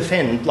who will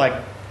defend,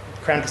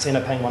 Crown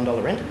Casino paying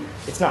 $1 rent?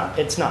 It's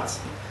nuts.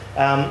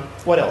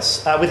 What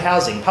else? With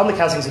housing. Public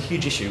housing is a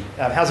huge issue.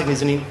 Housing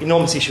is an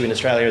enormous issue in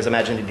Australia, as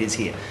imagined it is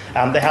here.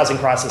 The housing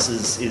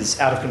crisis is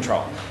out of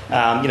control.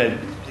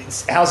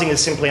 Housing is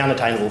simply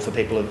unattainable for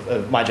people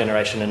of my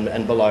generation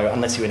and below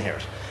unless you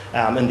inherit.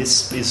 And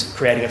this is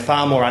creating a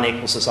far more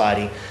unequal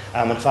society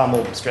and a far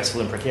more stressful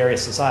and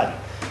precarious society.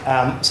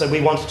 So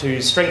we want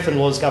to strengthen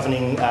laws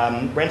governing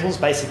rentals,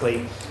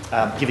 basically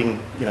giving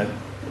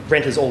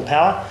renters all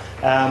power.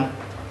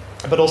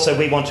 But also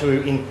we want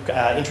to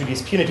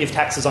introduce punitive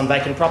taxes on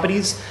vacant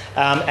properties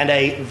and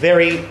a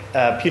very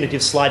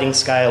punitive sliding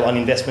scale on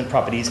investment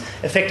properties,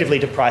 effectively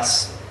to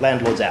price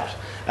landlords out.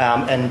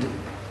 And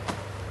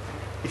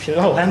if you're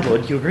not a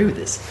landlord, you agree with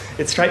this.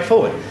 It's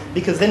straightforward.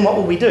 Because then what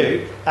will we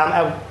do?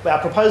 Our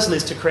proposal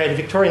is to create a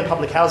Victorian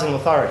Public Housing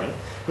Authority,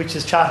 which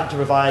is chartered to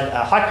provide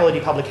high-quality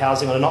public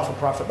housing on a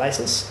not-for-profit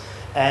basis,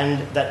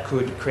 and that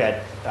could create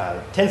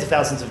tens of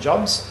thousands of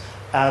jobs,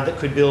 that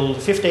could build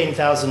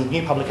 15,000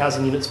 new public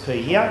housing units per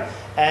year,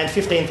 and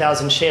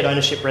 15,000 shared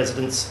ownership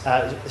residences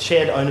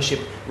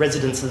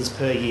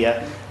per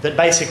year. That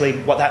basically,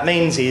 what that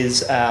means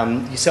is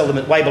you sell them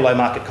at way below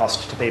market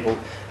cost to people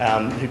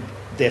who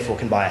therefore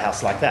can buy a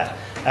house like that.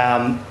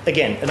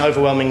 Again, an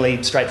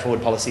overwhelmingly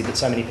straightforward policy that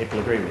so many people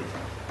agree with.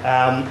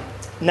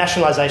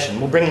 Nationalisation,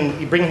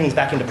 bringing things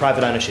back into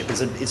private ownership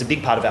is a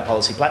big part of our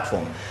policy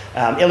platform.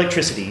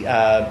 Electricity,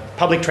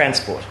 public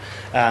transport,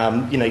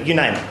 you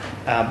name it.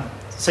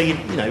 So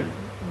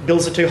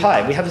bills are too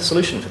high. We have a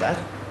solution for that.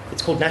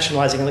 It's called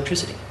nationalising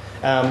electricity,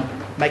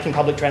 making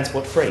public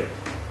transport free.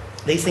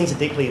 These things are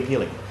deeply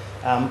appealing.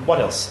 What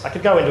else? I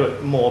could go into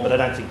it more, but I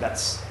don't think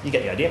you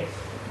get the idea.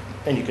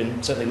 And you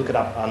can certainly look it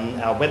up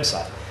on our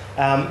website.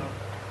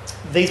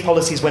 These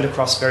policies went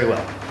across very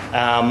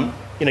well.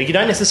 You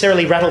don't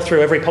necessarily rattle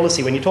through every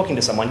policy when you're talking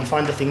to someone. You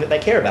find the thing that they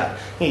care about.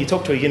 You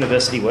talk to a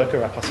university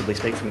worker, I possibly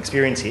speak from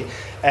experience here,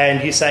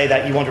 and you say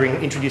that you want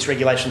to introduce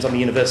regulations on the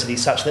university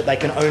such that they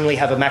can only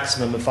have a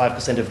maximum of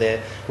 5% of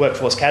their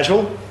workforce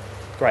casual.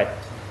 Great.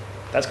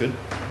 That's good.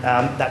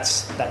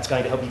 That's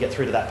going to help you get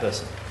through to that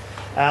person.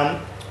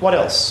 What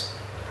else?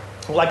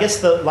 Well, I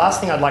guess the last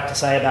thing I'd like to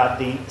say about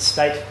the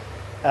state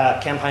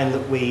campaign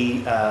that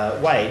we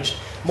waged,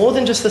 more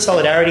than just the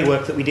solidarity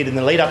work that we did in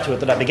the lead up to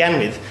it that I began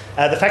with,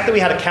 the fact that we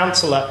had a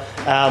councillor,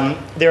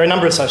 there are a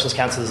number of socialist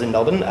councillors in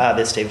Melbourne.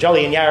 There's Steve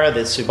Jolly in Yarra,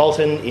 there's Sue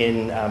Bolton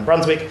in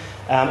Brunswick,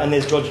 and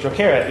there's George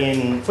Jokerra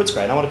in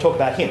Footscray, and I want to talk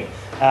about him.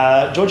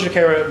 George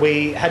Jokerra,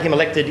 we had him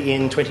elected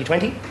in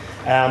 2020.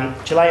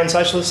 Chilean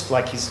socialist,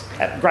 he's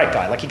a great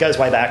guy, he goes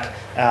way back,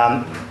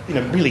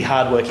 really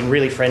hardworking,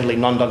 really friendly,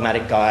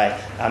 non-dogmatic guy.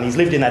 He's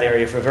lived in that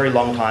area for a very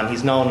long time.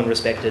 He's known and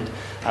respected,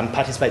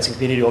 participates in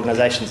community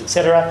organisations,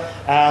 etc.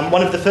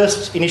 One of the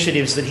first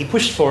initiatives that he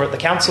pushed for at the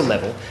council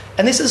level,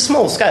 and this is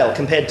small scale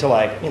compared to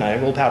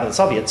all power to the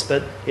Soviets,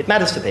 but it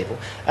matters to people.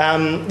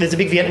 There's a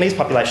big Vietnamese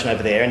population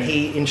over there, and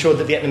he ensured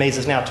that Vietnamese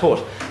is now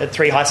taught at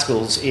 3 high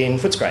schools in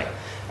Footscray.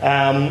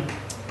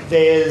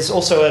 There's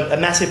also a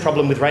massive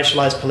problem with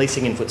racialised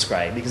policing in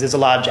Footscray because there's a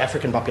large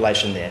African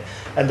population there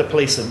and the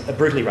police are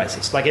brutally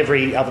racist.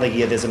 Every other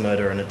year there's a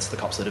murder and it's the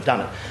cops that have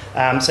done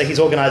it. So he's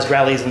organised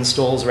rallies and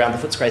stalls around the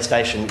Footscray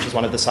station, which is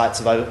one of the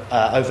sites of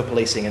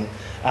over-policing and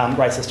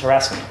racist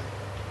harassment.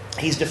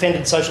 He's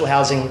defended social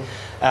housing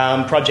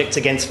projects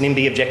against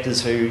NIMBY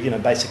objectors who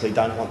basically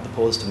don't want the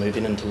poors to move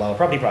in and to lower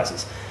property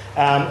prices.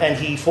 And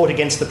he fought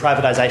against the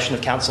privatisation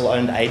of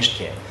council-owned aged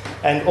care.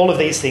 And all of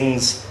these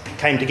things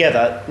came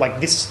together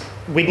this.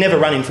 We'd never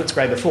run in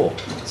Footscray before,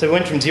 so we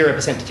went from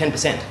 0% to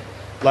 10%.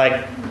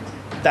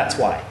 That's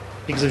why,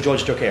 because of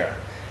George Jokerra.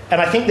 And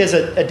I think there's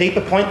a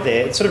deeper point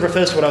there. It sort of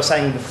refers to what I was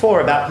saying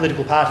before about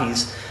political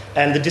parties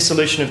and the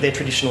dissolution of their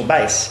traditional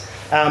base.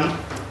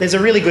 There's a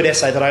really good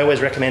essay that I always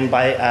recommend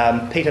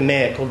by Peter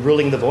Mayer called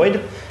Ruling the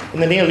Void. In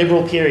the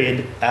neoliberal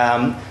period,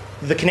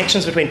 the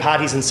connections between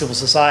parties and civil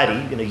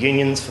society,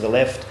 unions for the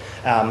left,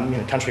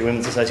 Country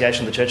Women's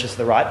Association, the Churches of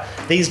the Right,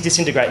 these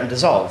disintegrate and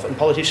dissolve, and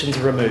politicians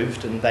are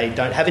removed, and they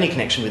don't have any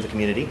connection with the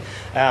community,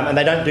 and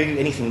they don't do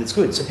anything that's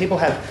good. So people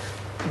have,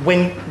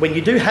 when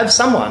you do have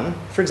someone,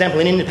 for example,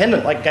 an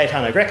independent like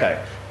Gaetano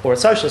Greco, or a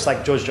socialist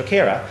like George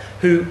Joquera,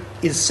 who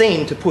is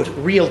seen to put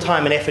real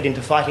time and effort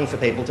into fighting for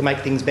people to make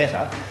things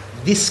better,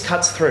 this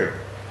cuts through.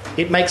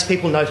 It makes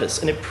people notice,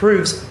 and it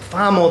proves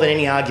far more than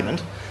any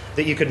argument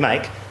that you could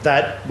make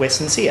that we're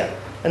sincere.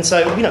 And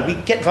so, we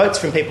get votes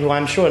from people who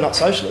I'm sure are not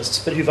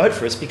socialists, but who vote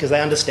for us because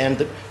they understand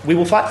that we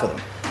will fight for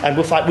them, and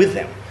we'll fight with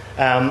them.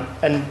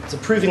 And so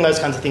proving those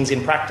kinds of things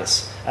in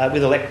practice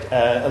with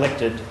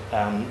elected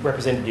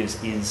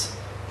representatives is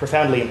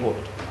profoundly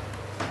important.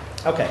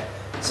 Okay,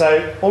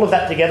 so all of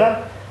that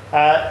together,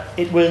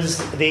 it was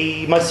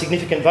the most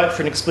significant vote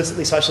for an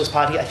explicitly socialist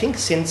party, I think,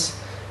 since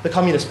the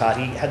Communist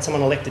Party had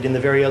someone elected in the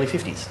very early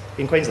 50s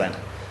in Queensland.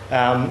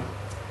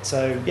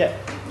 So, yeah,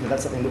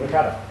 that's something that we're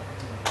proud of.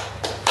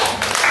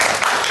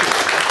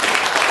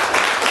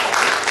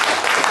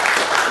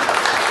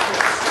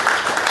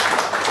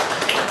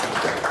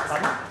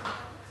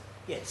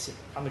 Yes,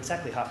 I'm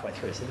exactly halfway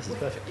through, so this is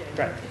perfect.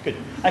 Great, good.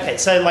 Okay,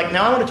 so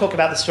now I want to talk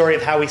about the story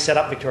of how we set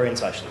up Victorian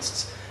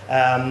Socialists,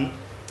 and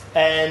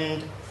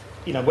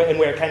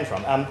where it came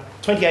from.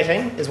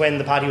 2018 is when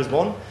the party was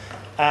born,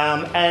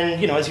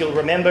 and as you'll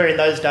remember, in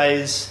those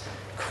days,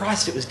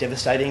 Christ, it was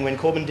devastating when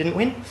Corbyn didn't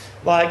win.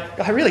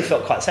 I really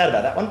felt quite sad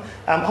about that one.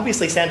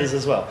 Obviously Sanders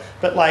as well.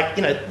 But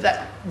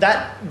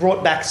that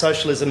brought back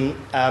socialism,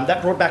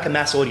 that brought back a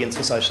mass audience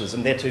for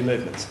socialism, their two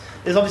movements.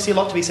 There's obviously a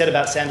lot to be said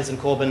about Sanders and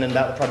Corbyn and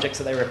about the projects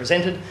that they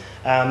represented.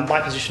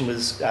 My position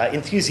was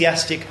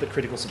enthusiastic but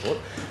critical support.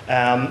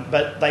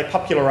 But they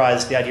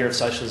popularised the idea of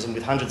socialism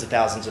with hundreds of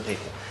thousands of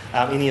people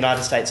in the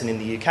United States and in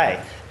the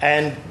UK.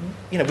 And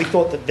we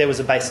thought that there was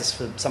a basis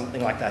for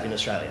something like that in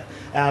Australia.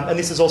 And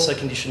this is also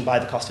conditioned by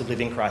the cost of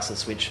living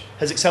crisis, which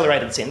has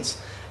accelerated since.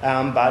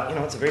 But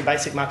it's a very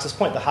basic Marxist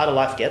point. The harder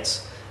life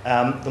gets,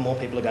 the more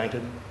people are going to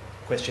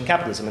question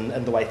capitalism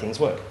and the way things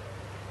work.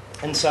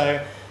 And so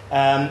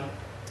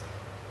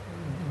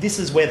this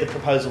is where the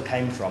proposal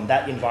came from,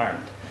 that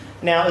environment.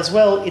 Now, as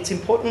well, it's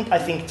important, I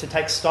think, to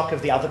take stock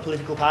of the other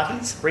political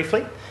parties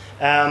briefly.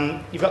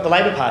 You've got the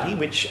Labor Party,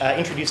 which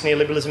introduced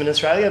neoliberalism in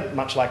Australia,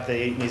 much like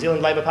the New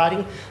Zealand Labor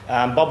Party.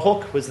 Bob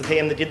Hawke was the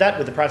PM that did that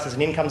with the Prices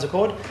and Incomes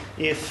Accord.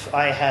 If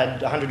I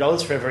had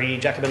 $100 for every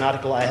Jacobin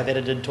article I have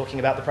edited talking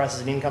about the Prices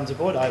and Incomes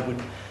Accord, I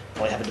would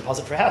probably have a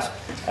deposit for a house.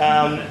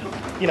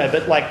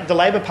 But the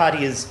Labor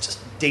Party is just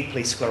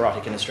deeply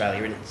sclerotic in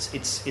Australia, and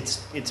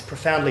it's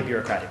profoundly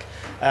bureaucratic.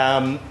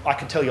 I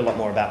could tell you a lot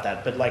more about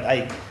that, but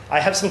I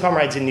have some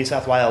comrades in New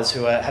South Wales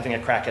who are having a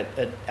crack at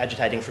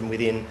agitating from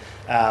within,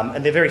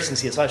 and they're very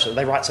sincere socialists.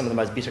 They write some of the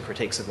most bitter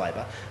critiques of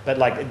Labor, but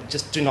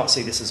just do not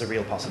see this as a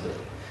real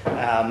possibility.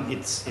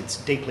 It's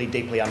deeply,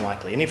 deeply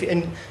unlikely.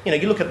 And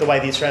you look at the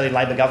way the Australian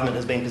Labor government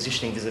has been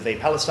positioning vis-a-vis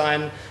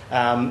Palestine,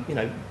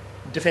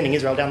 defending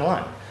Israel down the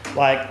line.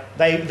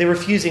 They're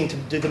refusing to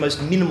do the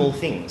most minimal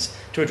things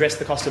to address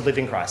the cost of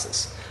living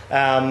crisis.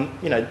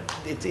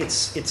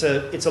 It's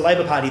a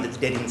Labor Party that's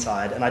dead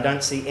inside, and I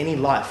don't see any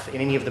life in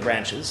any of the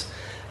branches.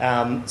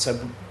 So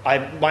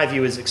my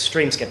view is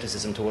extreme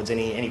scepticism towards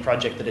any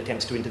project that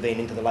attempts to intervene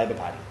into the Labor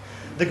Party.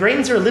 The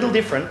Greens are a little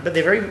different, but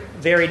they're very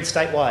varied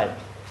statewide,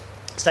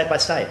 state by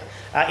state.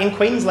 In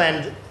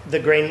Queensland, the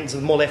Greens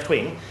are more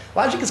left-wing,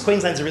 largely because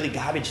Queensland's a really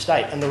garbage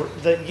state, and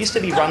the used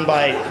to be run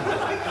by...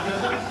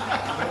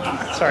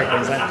 Sorry,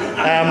 Queensland.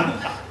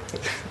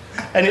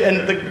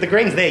 And the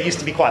Greens there used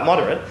to be quite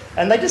moderate,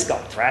 and they just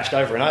got thrashed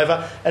over and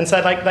over. And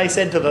so they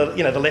said to the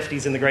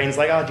lefties in the Greens,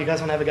 oh, do you guys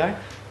want to have a go?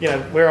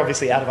 We're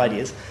obviously out of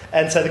ideas.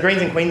 And so the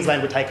Greens in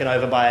Queensland were taken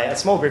over by a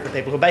small group of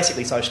people who are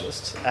basically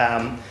socialists.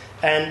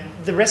 And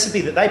the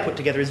recipe that they put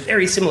together is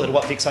very similar to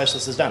what Vic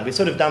Socialists has done. We've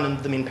sort of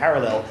done them in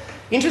parallel,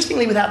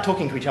 interestingly without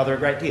talking to each other a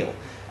great deal.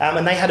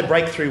 And they had a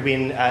breakthrough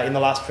win in the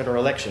last federal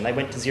election. They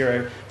went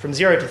from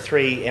 0 to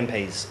 3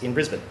 MPs in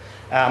Brisbane.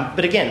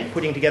 But again,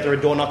 putting together a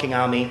door-knocking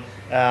army,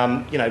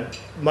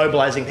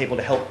 mobilising people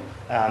to help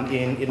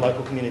in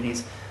local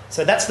communities.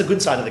 So that's the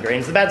good side of the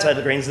Greens. The bad side of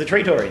the Greens are the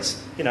tree Tories,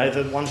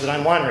 the ones that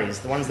own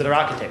wineries, the ones that are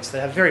architects,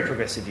 that have very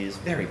progressive views,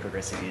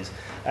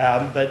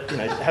 but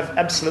have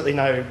absolutely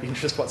no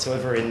interest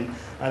whatsoever in,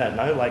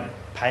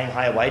 paying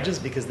higher wages,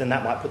 because then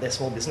that might put their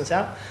small business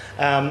out.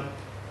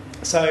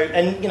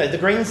 The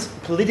Greens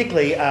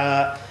politically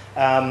are,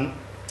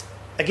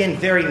 again,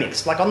 very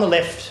mixed. On the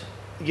left,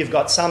 you've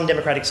got some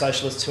democratic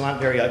socialists who aren't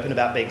very open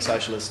about being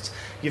socialists.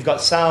 You've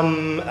got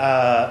some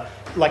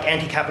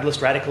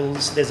anti-capitalist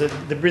radicals.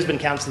 The Brisbane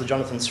councillor,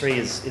 Jonathan Sri,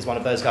 is one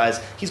of those guys.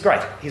 He's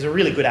great. He's a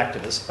really good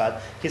activist,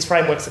 but his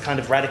framework's a kind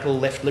of radical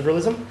left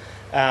liberalism.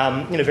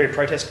 Very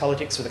protest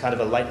politics with a kind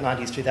of a late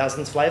 90s,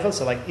 2000s flavour.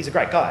 So he's a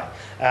great guy.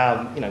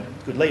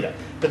 Good leader.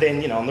 But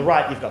then, on the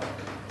right, you've got,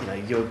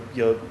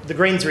 the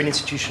Greens are an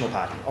institutional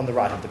party on the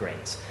right of the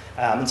Greens.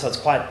 And so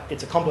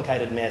it's a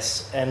complicated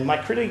mess. And my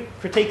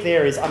critique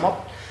there is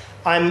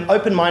I'm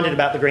open-minded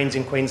about the Greens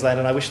in Queensland,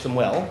 and I wish them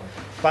well,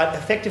 but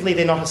effectively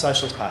they're not a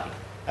socialist party.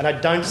 And I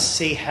don't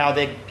see how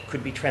they're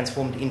could be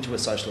transformed into a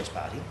socialist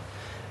party.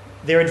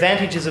 Their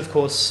advantage is, of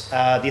course,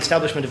 the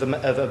establishment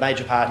of a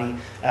major party,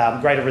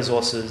 greater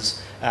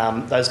resources,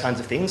 those kinds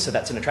of things. So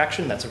that's an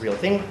attraction, that's a real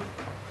thing.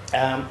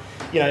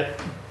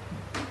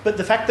 But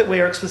the fact that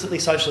we're explicitly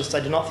socialists, I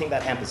do not think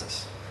that hampers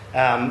us.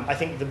 I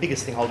think the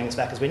biggest thing holding us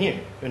back is we're new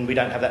and we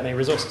don't have that many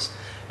resources.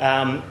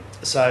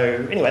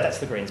 So anyway, that's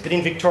the Greens. But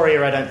in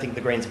Victoria, I don't think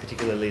the Greens are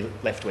particularly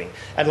left-wing,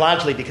 and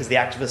largely because the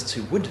activists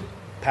who would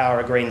power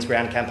a Greens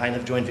ground campaign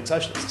have joined Vic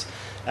Socialists.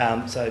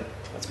 So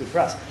that's good for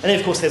us. And then,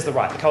 of course, there's the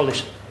right, the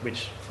coalition,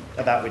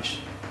 about which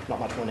not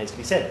much more needs to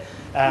be said.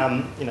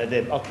 I can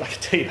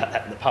tell you about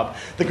that in the pub.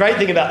 The great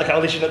thing about the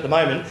coalition at the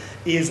moment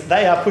is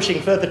they are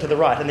pushing further to the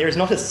right, and there is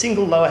not a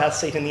single lower house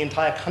seat in the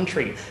entire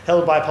country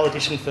held by a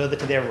politician further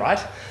to their right.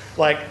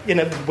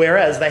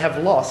 Whereas they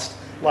have lost,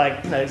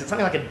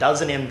 something like a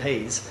dozen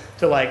MPs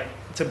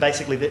to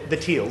basically the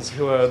Teals,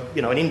 who are,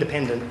 an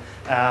independent,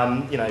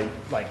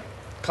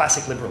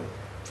 classic Liberal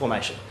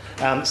formation.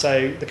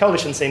 So the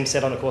coalition seems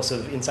set on a course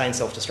of insane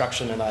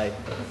self-destruction, and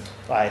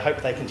I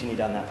hope they continue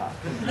down that path.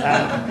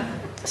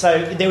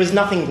 So there was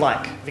nothing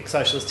like Vic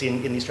Socialists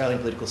in the Australian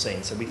political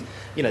scene. So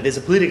there's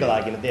a political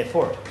argument there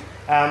for it.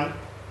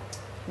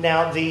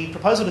 Now, the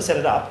proposal to set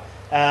it up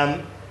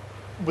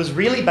was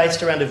really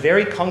based around a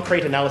very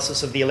concrete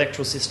analysis of the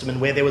electoral system and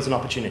where there was an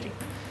opportunity.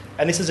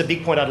 And this is a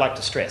big point I'd like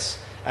to stress.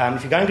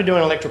 If you're going to do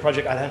an electoral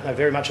project, I don't know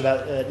very much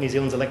about New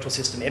Zealand's electoral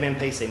system.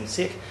 MMP seems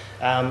sick.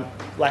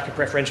 Lack of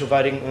preferential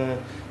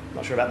voting,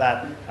 not sure about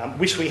that.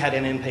 Wish we had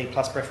MMP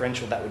plus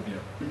preferential, that would be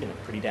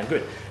pretty damn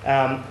good.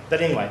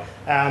 But anyway,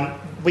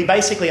 we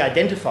basically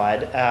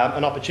identified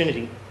an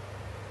opportunity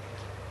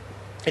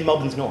in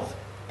Melbourne's north,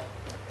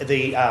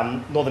 the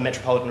Northern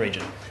Metropolitan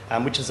region,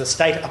 which is a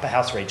state upper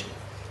house region.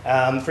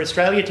 For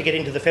Australia to get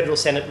into the federal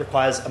Senate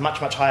requires a much,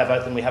 much higher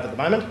vote than we have at the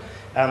moment.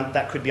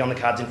 That could be on the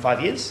cards in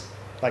 5 years.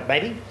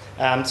 Maybe,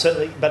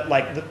 certainly, but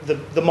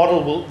the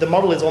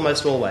model is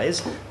almost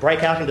always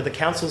break out into the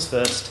councils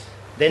first,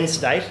 then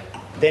state,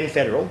 then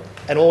federal,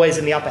 and always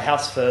in the upper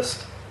house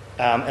first,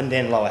 and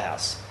then lower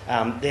house.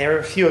 There are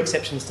a few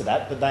exceptions to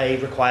that, but they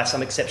require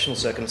some exceptional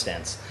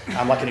circumstance,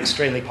 like an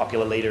extremely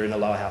popular leader in the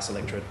lower house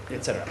electorate,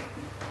 etc.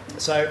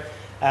 So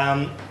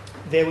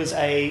there was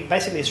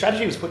basically a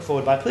strategy was put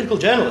forward by a political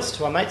journalist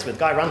who I'm mates with,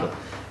 Guy Rundle.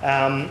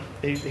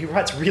 He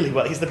writes really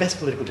well. He's the best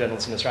political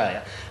journalist in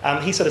Australia.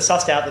 He sort of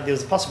sussed out that there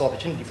was a possible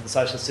opportunity for the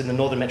socialists in the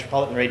Northern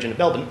Metropolitan region of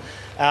Melbourne,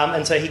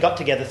 and so he got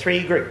together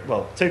two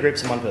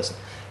groups and one person.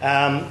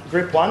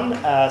 Group 1,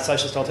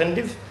 Socialist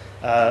Alternative,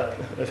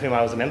 of whom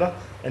I was a member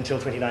until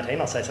 2019.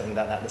 I'll say something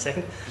about that in a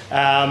second.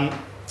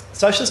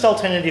 Socialist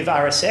Alternative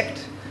are a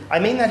sect. I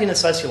mean that in a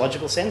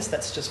sociological sense.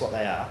 That's just what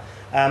they are.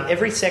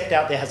 Every sect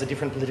out there has a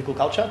different political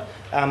culture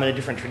and a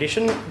different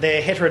tradition.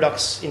 They're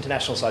heterodox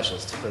international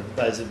socialists, for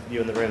those of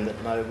you in the room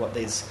that know what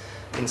these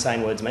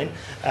insane words mean.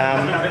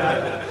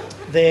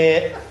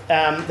 The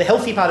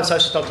healthy part of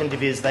Socialist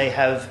Alternative is they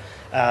have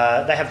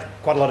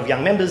quite a lot of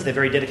young members. They're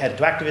very dedicated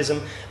to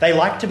activism. They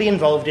like to be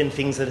involved in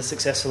things that are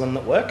successful and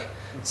that work.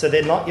 So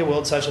they're not your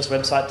World Socialist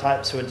website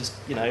types who are just,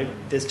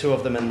 there's two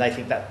of them and they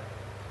think that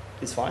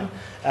is fine.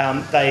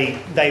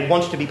 They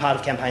want to be part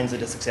of campaigns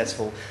that are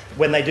successful.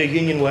 When they do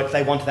union work,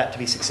 they want that to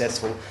be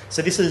successful.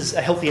 So this is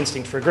a healthy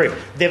instinct for a group.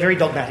 They're very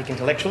dogmatic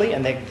intellectually,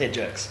 and they're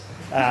jerks.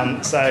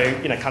 Kind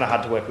of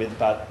hard to work with,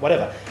 but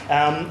whatever.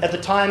 At the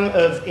time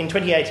in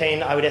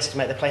 2018, I would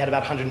estimate the play had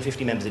about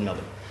 150 members in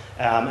Melbourne,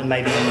 and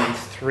maybe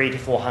 300 to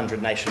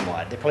 400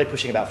 nationwide. They're probably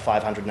pushing about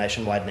 500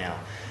 nationwide now.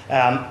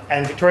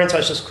 And Victorian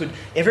Socialists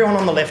everyone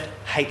on the left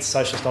hates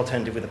Socialist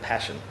Alternative with a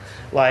passion.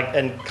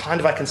 And kind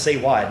of I can see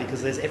why,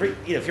 because there's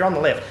if you're on the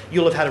left,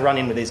 you'll have had a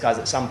run-in with these guys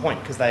at some point,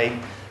 because they're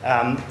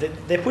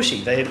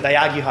pushy, they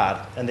argue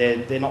hard, and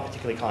they're not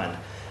particularly kind.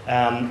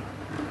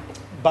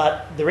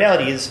 But the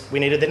reality is we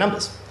needed their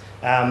numbers.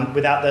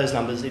 Without those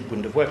numbers, it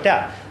wouldn't have worked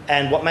out.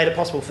 And what made it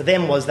possible for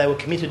them was they were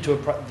committed to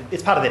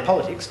it's part of their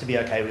politics to be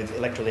okay with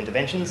electoral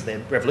interventions. They're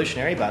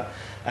revolutionary, but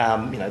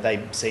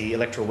they see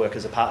electoral work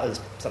as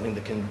something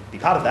that can be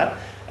part of that.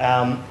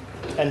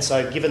 And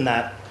so given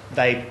that,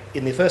 they,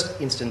 in the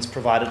first instance,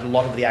 provided a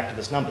lot of the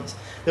activist numbers.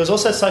 There was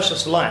also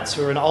Socialist Alliance,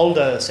 who are an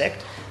older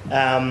sect. They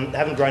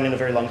haven't grown in a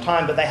very long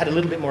time, but they had a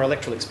little bit more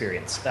electoral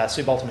experience.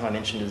 Sue Bolton, who I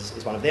mentioned,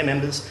 is one of their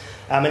members.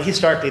 And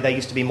historically, they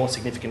used to be a more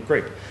significant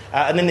group.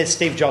 And then there's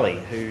Steve Jolly,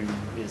 who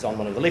is on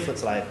one of the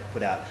leaflets that I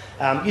put out.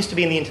 Used to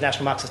be in the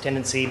International Marxist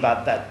Tendency,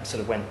 but that sort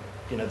of went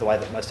the way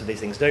that most of these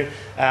things do.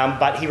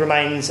 But he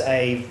remains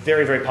a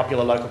very, very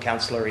popular local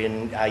councillor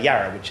in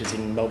Yarra, which is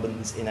in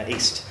Melbourne's inner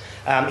east.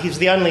 He's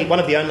one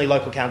of the only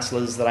local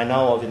councillors that I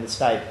know of in the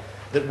state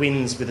that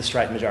wins with a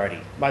straight majority.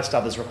 Most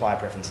others require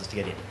preferences to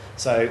get in.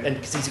 And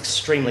because he's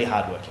extremely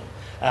hardworking.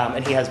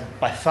 And he has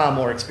by far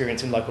more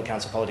experience in local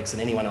council politics than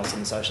anyone else on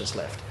the socialist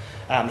left.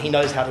 He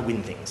knows how to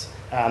win things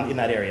in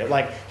that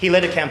area. He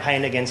led a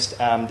campaign against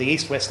the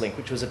East-West Link,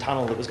 which was a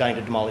tunnel that was going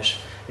to demolish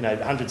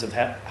hundreds of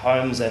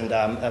homes and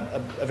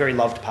a very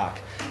loved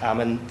park.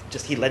 And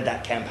he led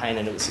that campaign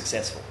and it was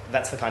successful.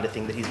 That's the kind of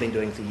thing that he's been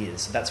doing for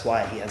years. So that's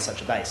why he has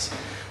such a base.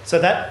 So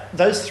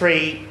those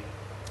three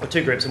or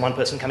two groups and one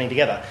person coming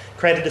together,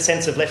 created a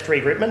sense of left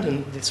regroupment,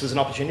 and this was an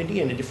opportunity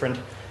in a different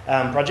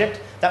project.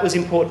 That was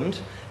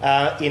important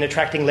in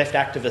attracting left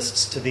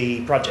activists to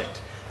the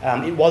project.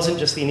 It wasn't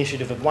just the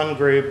initiative of one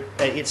group.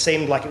 It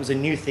seemed like it was a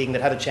new thing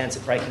that had a chance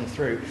at breaking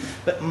through.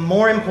 But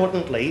more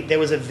importantly, there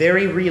was a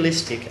very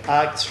realistic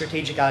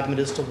strategic argument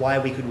as to why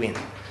we could win.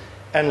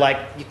 And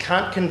you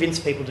can't convince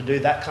people to do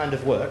that kind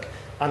of work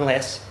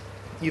unless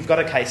you've got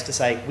a case to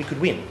say we could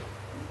win.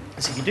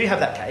 So if you do have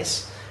that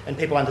case and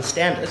people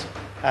understand it,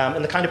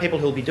 and the kind of people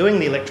who will be doing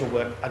the electoral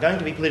work are going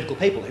to be political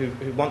people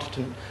who want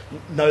to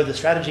know the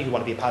strategy, who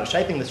want to be a part of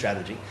shaping the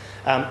strategy,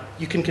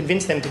 you can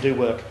convince them to do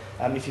work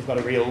if you've got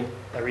a real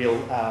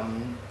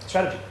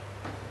strategy.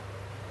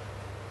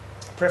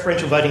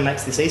 Preferential voting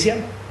makes this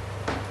easier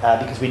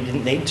because we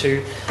didn't need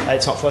to.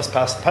 It's not first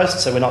past the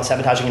post, so we're not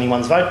sabotaging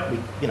anyone's vote.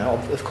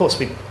 Of course,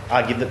 we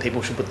argued that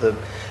people should put the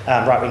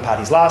right-wing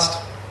parties last.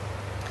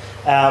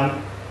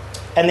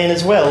 And then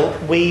as well,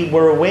 we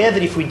were aware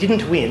that if we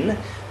didn't win,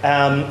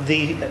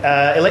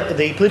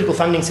 the political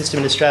funding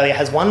system in Australia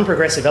has one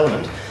progressive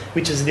element,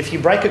 which is that if you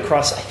break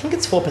across, I think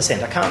it's 4%,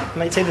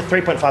 it's either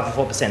 3.5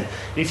 or 4%.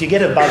 If you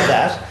get above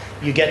that,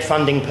 you get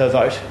funding per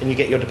vote and you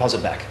get your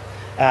deposit back.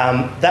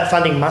 That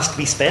funding must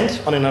be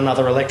spent on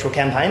another electoral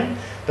campaign,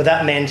 but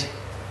that meant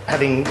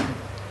having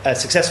a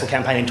successful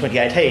campaign in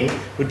 2018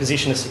 would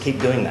position us to keep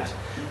doing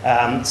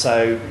that.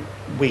 So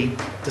we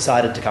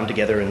decided to come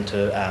together and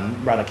to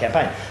run a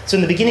campaign. So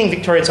in the beginning,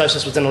 Victorian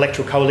Socialists was an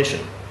electoral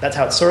coalition. That's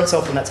how it saw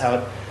itself, and that's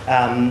how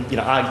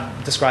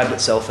it described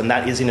itself, and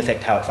that is in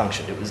effect how it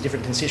functioned. It was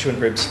different constituent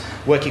groups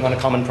working on a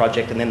common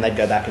project, and then they'd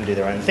go back and do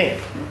their own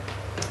thing.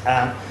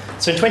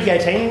 So in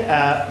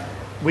 2018,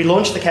 we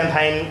launched the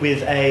campaign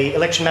with an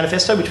election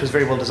manifesto, which was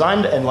very well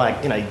designed, and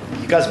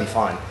you guys will be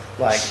fine.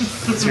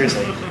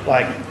 Seriously,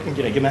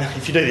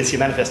 if you do this, your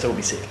manifesto will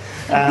be sick.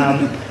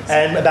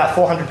 And about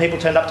 400 people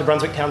turned up to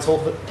Brunswick Town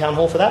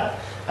Hall for that.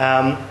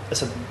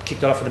 So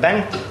kicked it off with a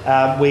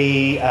bang.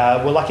 We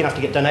were lucky enough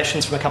to get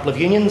donations from a couple of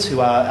unions who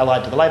are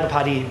allied to the Labor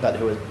Party, but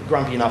who are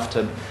grumpy enough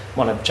to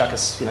want to chuck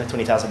us,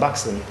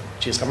 $20,000, and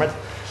cheers, comrades.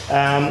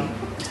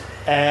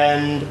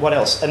 And what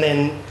else? And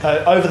then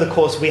over the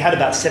course, we had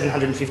about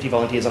 750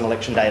 volunteers on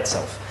election day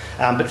itself,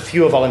 but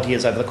fewer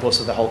volunteers over the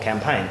course of the whole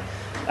campaign.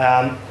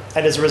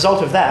 And as a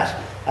result of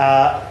that,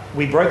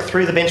 we broke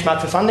through the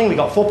benchmark for funding. We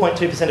got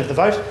 4.2% of the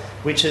vote,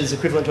 which is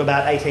equivalent to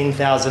about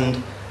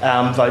 18,000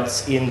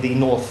 votes in the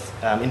north,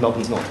 in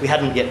Melbourne's north. We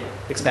hadn't yet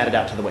expanded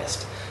out to the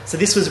west. So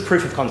this was a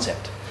proof of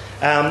concept.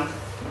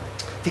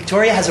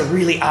 Victoria has a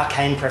really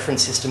arcane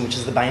preference system, which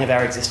is the bane of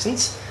our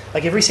existence.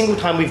 Every single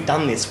time we've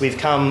done this, we've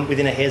come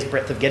within a hair's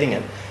breadth of getting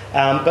it.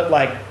 But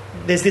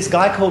there's this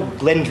guy called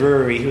Glenn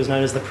Drury who was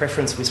known as the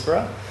preference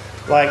whisperer.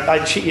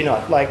 I shit you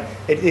not,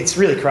 it's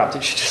really corrupt.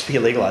 It should just be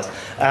illegalised.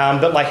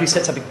 But who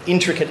sets up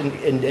intricate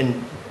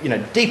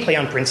and deeply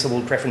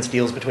unprincipled preference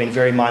deals between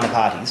very minor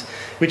parties,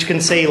 which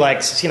can see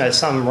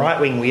some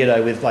right-wing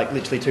weirdo with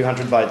literally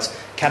 200 votes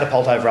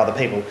catapult over other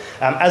people.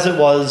 As it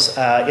was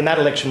in that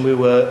election, we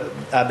were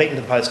beaten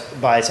to the post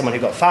by someone who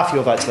got far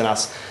fewer votes than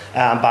us,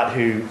 but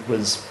who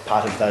was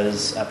part of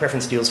those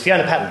preference deals.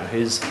 Fiona Patten,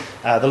 who's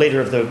the leader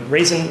of the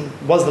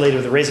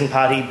Reason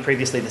Party,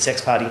 previously the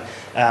Sex Party.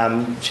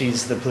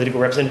 She's the political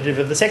representative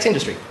of the sex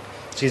industry.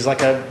 She's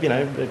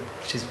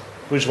she's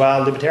bourgeois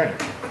libertarian.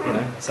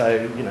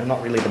 So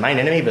not really the main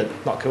enemy, but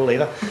not cool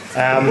either.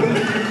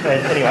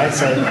 Anyway,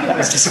 so that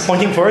was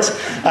disappointing for us.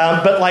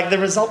 But the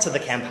results of the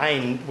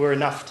campaign were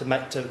enough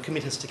to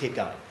commit us to keep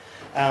going.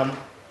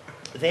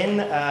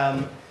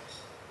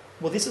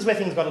 Well, this is where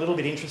things got a little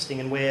bit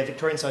interesting and where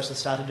Victorian Socialists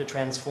started to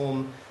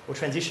transform or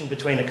transition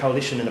between a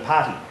coalition and a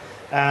party.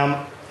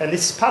 And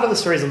this part of the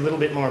story is a little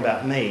bit more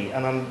about me,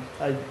 and I'm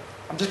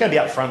just going to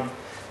be upfront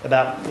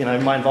about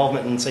my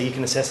involvement, and so you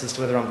can assess as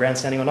to whether I'm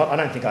grandstanding or not. I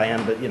don't think I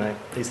am, but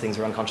these things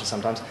are unconscious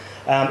sometimes.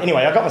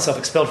 Anyway, I got myself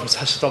expelled from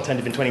Socialist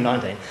Alternative in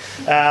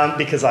 2019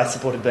 because I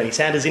supported Bernie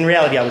Sanders. In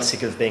reality, I was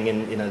sick of being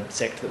in a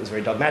sect that was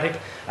very dogmatic,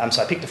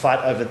 so I picked a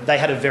fight over. They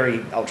had a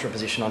very ultra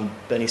position on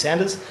Bernie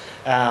Sanders.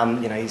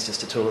 He's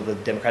just a tool of the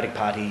Democratic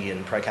Party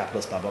and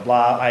pro-capitalist, blah blah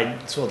blah. I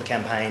saw the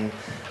campaign.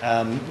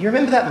 You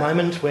remember that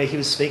moment where he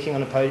was speaking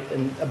on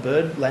and a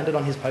bird landed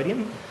on his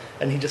podium,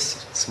 and he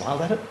just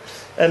smiled at it?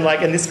 And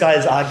this guy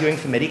is arguing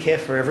for Medicare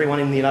for everyone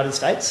in the United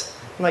States.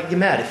 I'm you're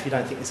mad if you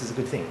don't think this is a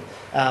good thing.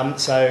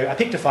 So I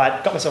picked a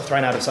fight, got myself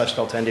thrown out of Socialist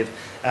Alternative,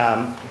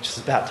 which is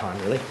about time,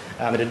 really.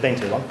 It had been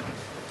too long.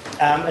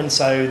 And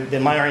so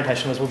then my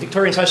orientation was, well,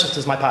 Victorian Socialist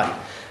is my party.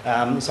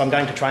 So I'm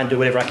going to try and do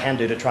whatever I can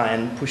do to try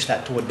and push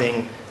that toward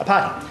being a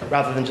party,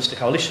 rather than just a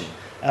coalition.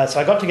 So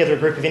I got together a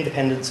group of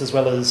independents as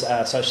well as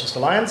Socialist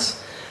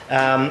Alliance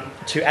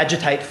to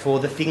agitate for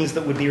the things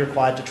that would be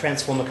required to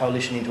transform a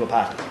coalition into a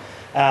party.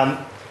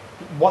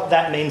 What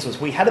that means was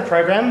we had a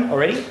program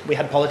already, we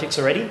had politics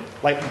already,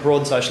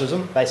 broad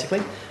socialism, basically,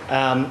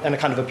 and a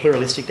kind of a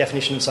pluralistic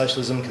definition of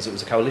socialism because it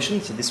was a coalition,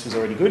 so this was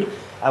already good.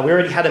 We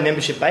already had a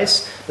membership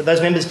base, but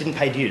those members didn't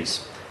pay dues.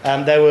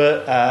 They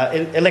were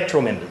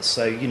electoral members,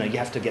 so you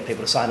have to get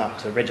people to sign up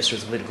to register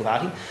as a political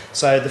party.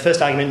 So the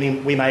first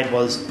argument we made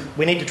was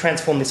we need to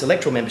transform this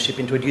electoral membership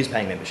into a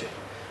dues-paying membership,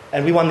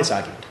 and we won this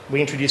argument.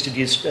 We introduced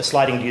a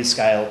sliding dues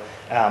scale,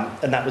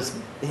 and that was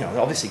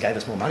obviously gave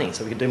us more money,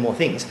 so we could do more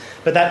things.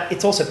 But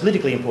it's also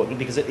politically important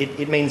because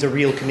it means a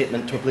real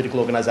commitment to a political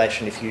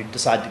organisation if you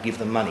decide to give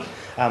them money.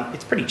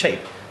 It's pretty cheap.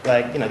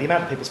 Like the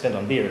amount of people spend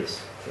on beer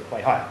is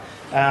way high.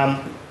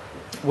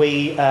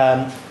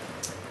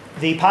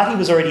 The party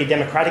was already a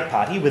democratic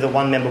party with a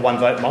one-member,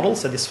 one-vote model,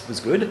 so this was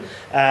good.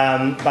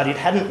 But it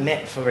hadn't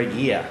met for a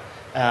year.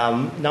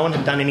 No one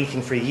had done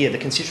anything for a year. The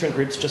constituent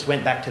groups just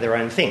went back to their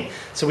own thing.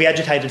 So we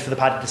agitated for the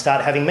party to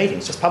start having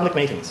meetings, just public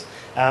meetings.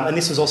 And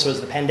this was also as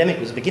the pandemic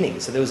was beginning.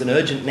 So there was an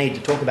urgent need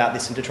to talk about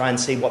this and to try and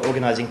see what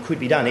organising could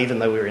be done, even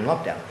though we were in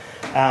lockdown.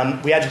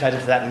 We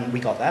agitated for that and we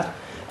got that.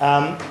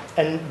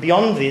 And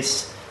beyond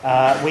this,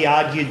 we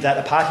argued that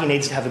a party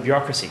needs to have a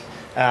bureaucracy.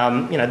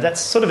 That's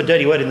sort of a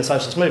dirty word in the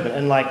socialist movement.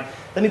 And let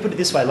me put it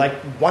this way,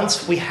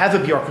 once we have a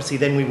bureaucracy,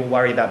 then we will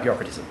worry about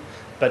bureaucratism.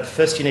 But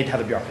first you need to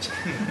have a bureaucracy.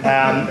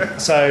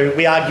 So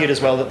we argued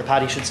as well that the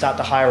party should start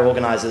to hire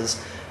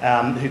organisers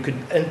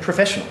and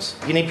professionals.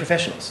 You need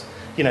professionals.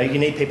 You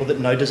need people that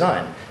know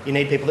design. You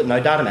need people that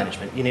know data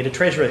management. You need a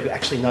treasurer who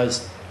actually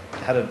knows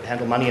how to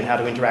handle money and how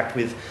to interact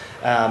with,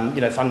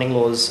 funding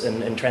laws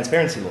and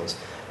transparency laws.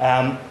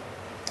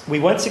 We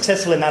weren't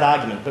successful in that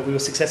argument, but we were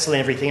successful in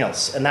everything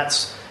else. And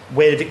that's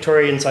where the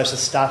Victorian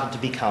Socialists started to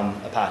become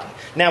a party.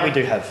 Now we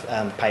do have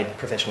paid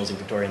professionals in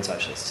Victorian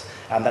Socialists.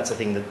 That's a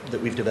thing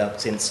that we've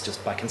developed since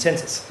just by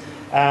consensus.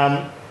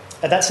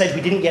 At that stage,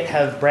 we didn't yet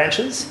have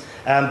branches,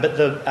 but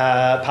the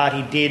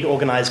party did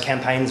organise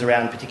campaigns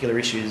around particular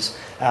issues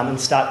and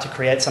start to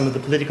create some of the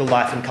political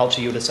life and culture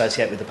you would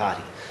associate with the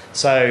party.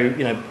 So,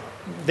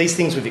 these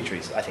things were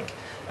victories, I think.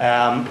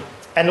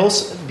 And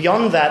also,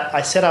 beyond that,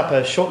 I set up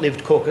a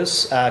short-lived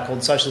caucus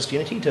called Socialist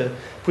Unity to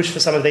push for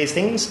some of these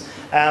things.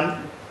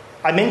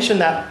 I mentioned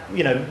that,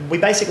 we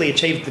basically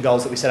achieved the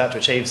goals that we set out to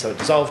achieve, so it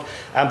dissolved.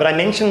 But I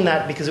mentioned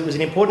that because it was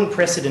an important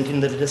precedent in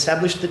that it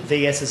established that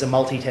VS is a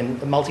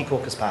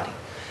multi-caucus party.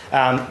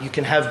 You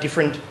can have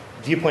different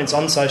viewpoints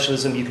on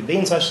socialism. You could be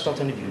in Socialist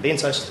Alternative, you could be in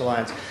Socialist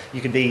Alliance,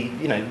 you could be,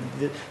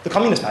 the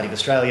Communist Party of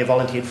Australia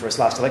volunteered for its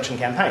last election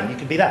campaign. You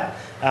could be that.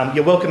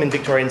 You're welcome in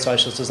Victorian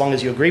Socialists as long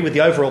as you agree with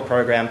the overall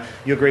program,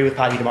 you agree with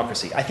party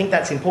democracy. I think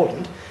that's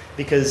important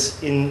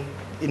because in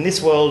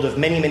this world of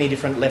many, many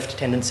different left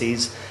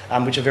tendencies,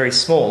 which are very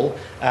small,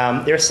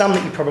 there are some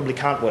that you probably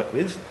can't work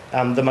with,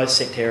 the most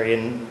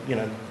sectarian,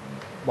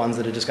 ones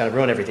that are just going to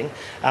ruin everything.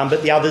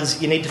 But the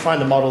others, you need to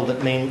find a model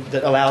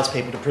that allows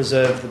people to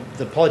preserve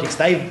the politics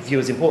they view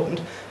as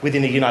important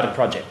within a united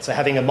project. So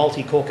having a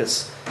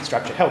multi-caucus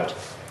structure helped.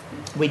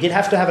 We did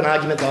have to have an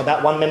argument, though,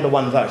 about one member,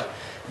 one vote,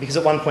 because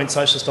at one point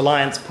Socialist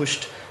Alliance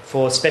pushed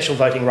for special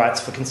voting rights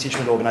for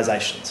constituent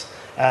organisations.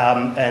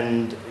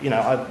 And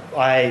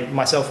I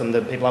myself and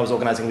the people I was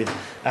organising with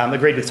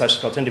agreed with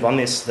Socialist Alternative on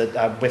this,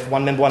 that we're for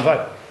one member, one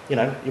vote. You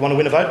want to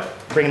win a vote?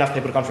 Bring enough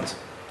people to conference.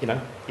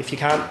 If you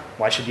can't,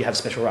 why should you have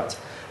special rights?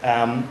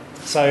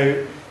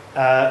 So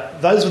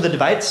those were the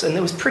debates, and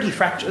it was pretty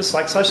fractious.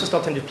 Socialist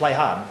Alternative play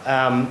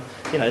hard.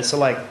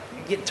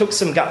 It took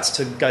some guts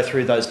to go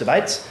through those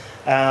debates.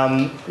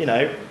 Don't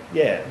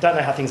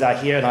know how things are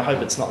here, and I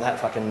hope it's not that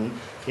fucking,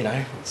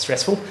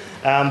 stressful.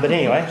 But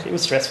anyway, it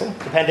was stressful.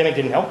 The pandemic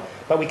didn't help.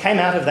 But we came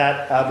out of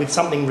that with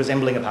something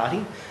resembling a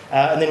party.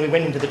 And then we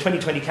went into the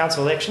 2020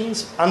 council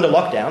elections under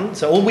lockdown.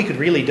 So all we could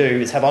really do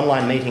is have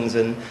online meetings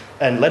and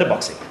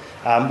letterboxing,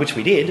 which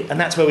we did. And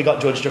that's where we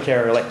got George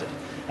Junqueira elected.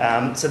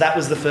 So that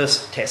was the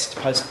first test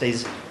post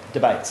these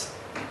debates.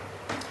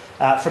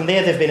 From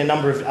there have been a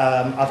number of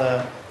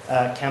other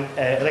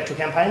electoral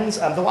campaigns.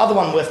 The other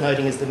one worth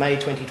noting is the May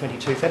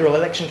 2022 federal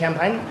election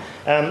campaign.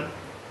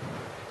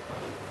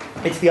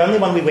 It's the only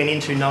one we went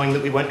into knowing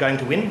that we weren't going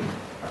to win.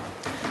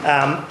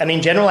 And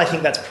in general, I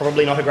think that's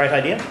probably not a great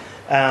idea.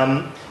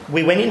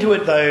 We went into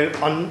it, though,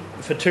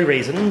 for two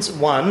reasons.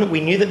 One,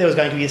 we knew that there was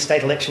going to be a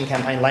state election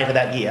campaign later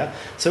that year,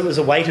 so it was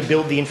a way to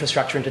build the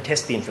infrastructure and to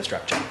test the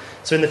infrastructure.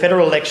 So in the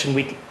federal election,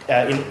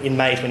 in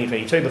May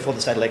 2022, before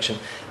the state election,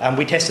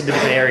 we tested the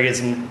different areas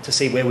to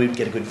see where we would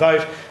get a good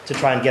vote, to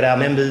try and get our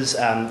members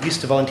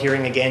used to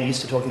volunteering again, used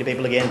to talking to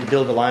people again, to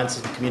build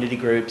alliances with community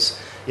groups,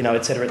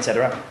 et cetera,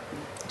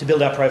 to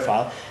build our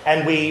profile.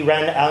 And we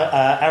ran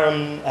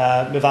Aram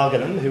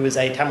Muvalganam, who was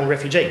a Tamil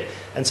refugee.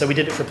 And so we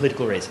did it for a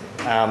political reason.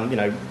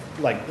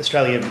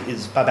 Australia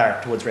is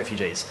barbaric towards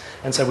refugees.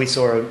 And so we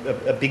saw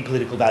a big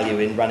political value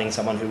in running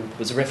someone who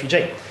was a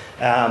refugee.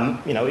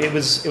 It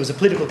was a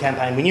political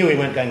campaign. We knew we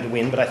weren't going to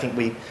win, but I think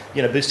we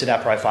boosted our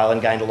profile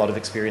and gained a lot of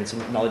experience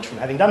and knowledge from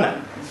having done that.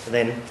 And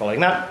then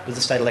following that was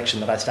the state election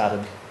that I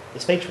started the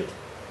speech with.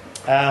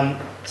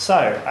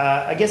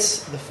 I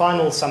guess the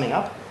final summing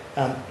up,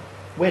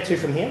 where to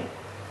from here?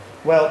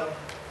 Well,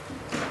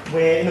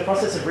 we're in the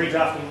process of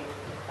redrafting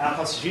our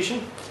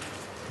constitution.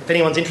 If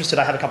anyone's interested,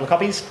 I have a couple of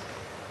copies.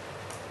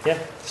 Yeah,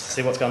 just to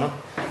see what's going on.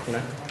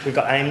 We've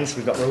got aims,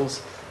 we've got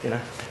rules.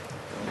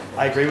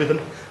 I agree with them.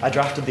 I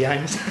drafted the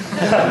aims.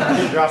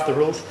 Didn't draft the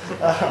rules.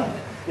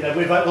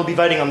 We'll be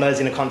voting on those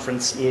in a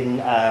conference in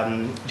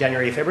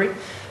January or February.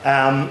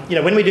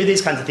 When we do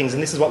these kinds of things,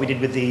 and this is what we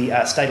did with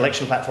the state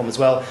election platform as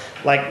well,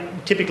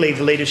 like typically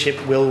the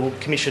leadership will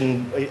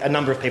commission a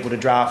number of people to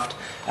draft,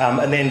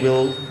 and then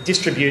we'll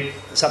distribute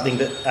something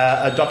that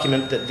a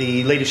document that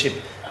the leadership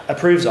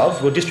approves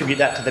of. We'll distribute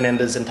that to the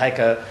members and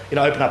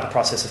open up a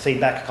process of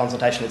feedback,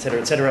 consultation, etc.,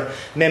 etc.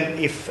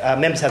 If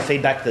members have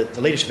feedback that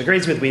the leadership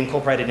agrees with, we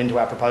incorporate it into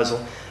our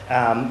proposal.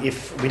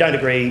 If we don't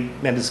agree,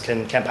 members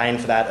can campaign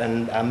for that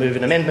and move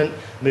an amendment,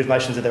 move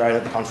motions of their own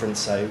at the conference.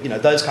 So,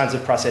 those kinds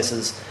of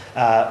processes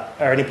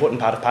are an important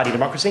part of party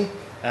democracy,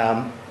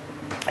 I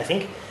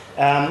think.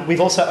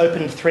 We've also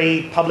opened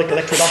 3 public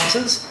electorate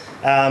offices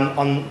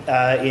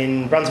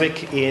in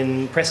Brunswick,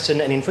 in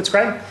Preston and in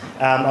Footscray,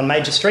 on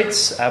major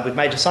streets with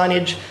major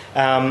signage.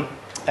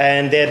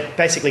 And they're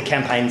basically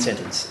campaign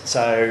centres.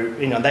 So,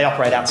 they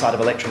operate outside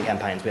of election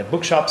campaigns. We have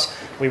bookshops,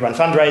 we run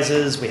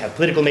fundraisers, we have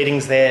political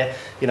meetings there.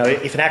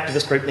 If an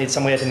activist group needs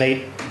somewhere to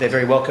meet, they're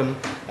very welcome.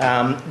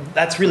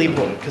 That's really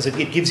important because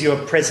it gives you a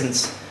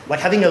presence.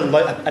 Like having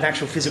an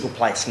actual physical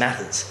place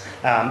matters.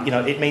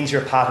 It means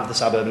you're a part of the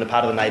suburb and a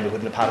part of the neighbourhood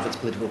and a part of its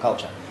political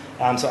culture.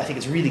 So I think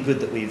it's really good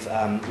that we've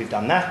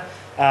done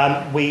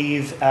that.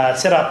 We've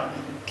set up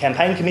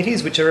campaign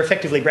committees, which are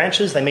effectively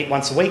branches. They meet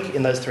once a week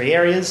in those 3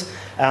 areas,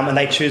 and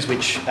they choose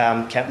which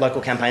local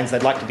campaigns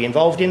they'd like to be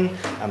involved in.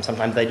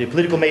 Sometimes they do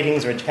political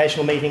meetings or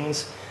educational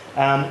meetings.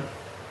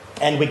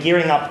 And we're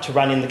gearing up to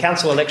run in the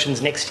council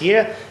elections next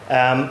year.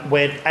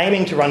 We're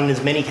aiming to run in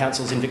as many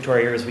councils in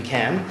Victoria as we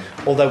can,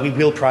 although we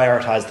will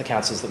prioritise the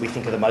councils that we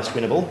think are the most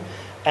winnable.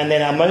 And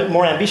then our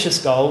more ambitious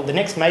goal, the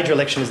next major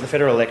election is the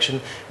federal election.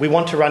 We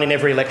want to run in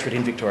every electorate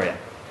in Victoria.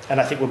 And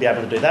I think we'll be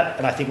able to do that.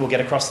 And I think we'll get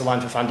across the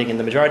line for funding in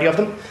the majority of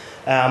them.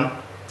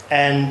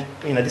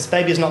 This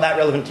maybe is not that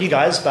relevant to you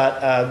guys,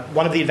 but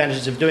one of the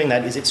advantages of doing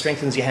that is it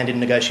strengthens your hand in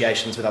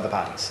negotiations with other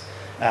parties.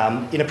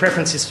 In a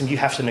preference system, you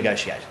have to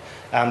negotiate.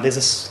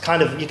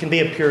 You can be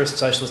a purist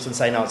socialist and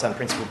say, no, it's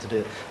unprincipled to do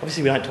it.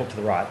 Obviously, we don't talk to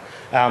the right,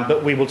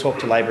 but we will talk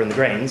to Labor and the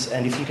Greens.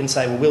 And if you can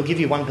say, well, we'll give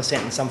you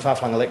 1% in some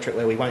far-flung electorate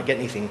where we won't get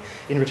anything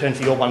in return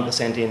for your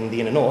 1% in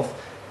the inner north,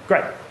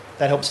 great.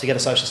 That helps to get a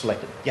socialist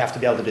elected. You have to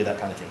be able to do that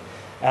kind of thing.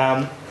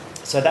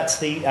 So that's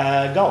the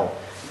goal.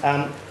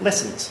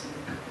 Lessons.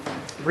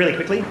 Really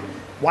quickly,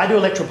 why do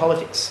electoral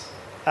politics?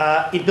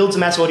 It builds a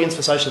mass audience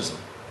for socialism.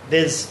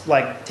 There's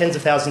like tens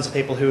of thousands of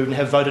people who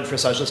have voted for a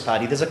socialist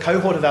party. There's a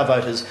cohort of our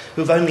voters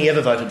who've only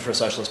ever voted for a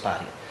socialist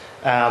party.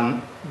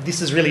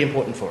 This is really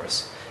important for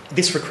us.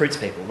 This recruits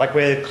people. Like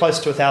we're close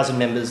to 1,000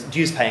 members,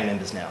 dues-paying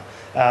members now,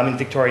 in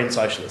Victorian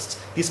Socialists.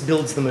 This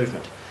builds the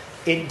movement.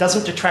 It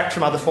doesn't detract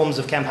from other forms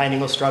of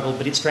campaigning or struggle,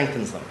 but it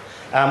strengthens them.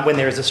 When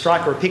there is a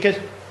strike or a picket,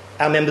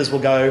 our members will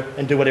go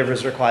and do whatever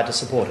is required to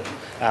support it,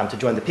 to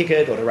join the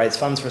picket or to raise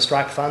funds for a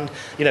strike fund.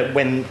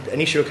 When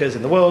an issue occurs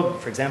in the world,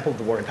 for example,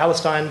 the war in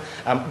Palestine,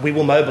 we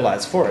will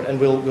mobilise for it and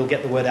we'll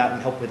get the word out and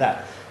help with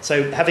that.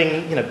 So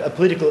having a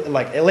political,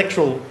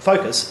 electoral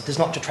focus does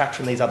not detract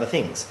from these other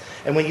things.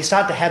 And when you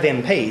start to have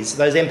MPs,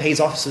 those MPs'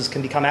 offices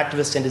can become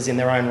activist centres in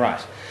their own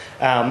right.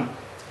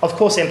 Of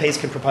course, MPs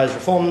can propose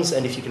reforms,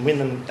 and if you can win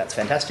them, that's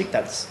fantastic.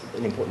 That's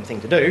an important thing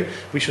to do.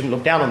 We shouldn't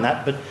look down on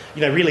that. But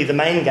really, the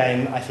main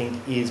game, I think,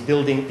 is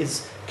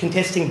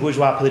contesting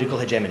bourgeois political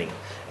hegemony,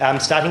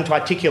 starting to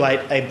articulate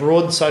a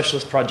broad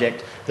socialist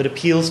project that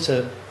appeals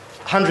to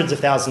hundreds of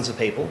thousands of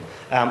people,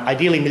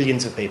 ideally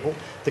millions of people,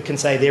 that can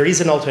say there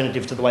is an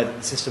alternative to the way that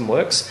the system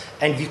works,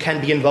 and you can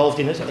be involved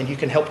in it, and you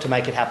can help to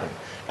make it happen.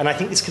 And I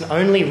think this can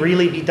only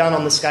really be done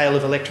on the scale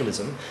of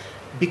electoralism,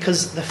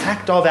 because the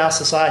fact of our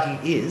society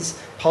is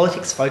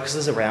politics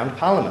focuses around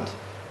Parliament.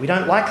 We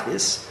don't like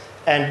this,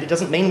 and it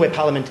doesn't mean we're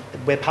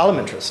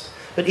parliamentarist.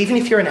 But even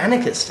if you're an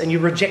anarchist and you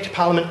reject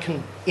Parliament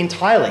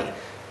entirely,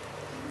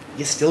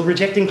 you're still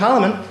rejecting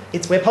Parliament.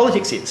 It's where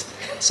politics is.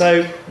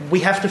 So we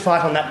have to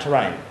fight on that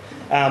terrain.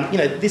 You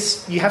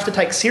have to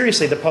take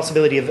seriously the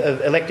possibility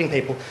of electing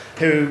people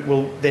who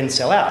will then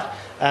sell out.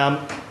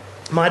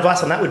 My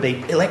advice on that would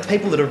be elect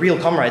people that are real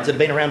comrades, that have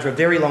been around for a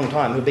very long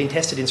time, who have been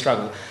tested in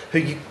struggle,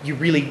 who you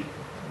really,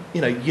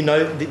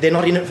 they're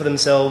not in it for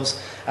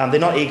themselves, they're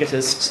not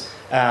egotists,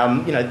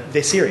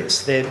 they're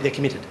serious, they're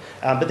committed.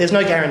 But there's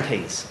no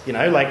guarantees,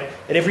 at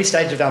every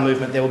stage of our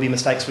movement there will be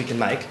mistakes we can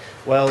make.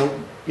 Well,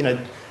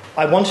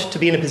 I want to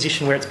be in a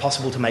position where it's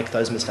possible to make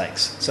those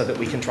mistakes so that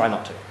we can try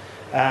not to.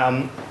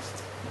 And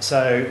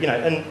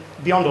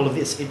beyond all of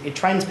this, it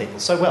trains people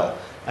so well.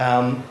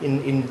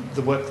 In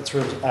the work that's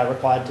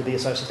required to be a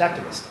socialist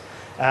activist.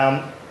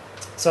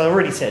 So I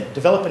already said,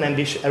 develop an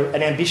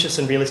ambitious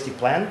and realistic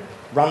plan,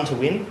 run to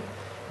win,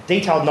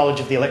 detailed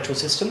knowledge of the electoral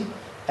system,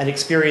 and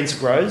experience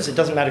grows. It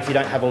doesn't matter if you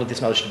don't have all of this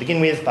knowledge to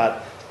begin with,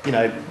 but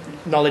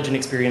knowledge and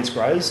experience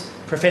grows.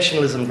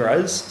 Professionalism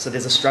grows, so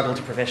there's a struggle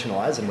to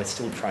professionalise, and we're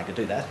still trying to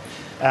do that.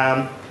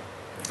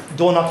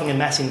 Door knocking and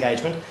mass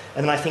engagement,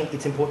 and then I think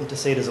it's important to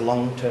see it as a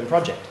long-term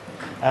project.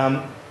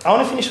 I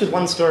want to finish with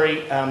one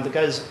story that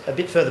goes a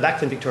bit further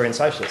back than Victorian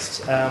Socialists.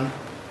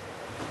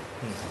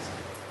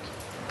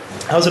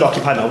 I was at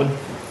Occupy Melbourne.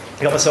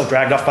 I got myself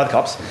dragged off by the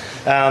cops.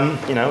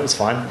 It was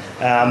fine.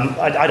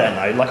 I don't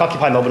know. Like,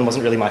 Occupy Melbourne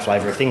wasn't really my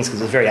flavour of things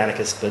because it was very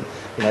anarchist, but,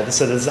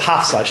 so there's a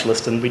half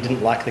socialist and we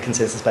didn't like the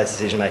consensus-based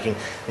decision-making.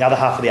 The other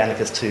half of the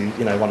anarchists who,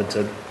 wanted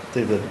to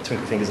do the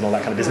twinkle fingers and all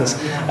that kind of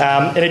business.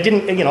 And it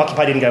didn't,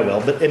 Occupy didn't go well.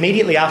 But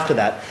immediately after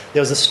that,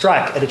 there was a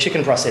strike at a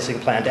chicken processing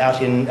plant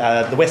out in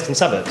the western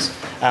suburbs,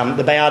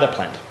 the Bayada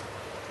plant.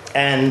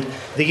 And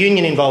the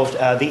union involved,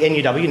 the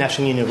NUW,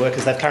 National Union of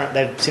Workers,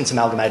 they've since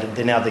amalgamated,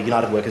 they're now the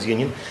United Workers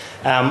Union,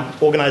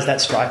 organised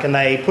that strike, and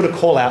they put a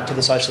call out to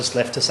the socialist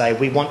left to say,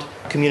 we want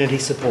community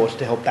support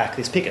to help back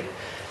this picket.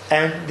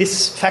 And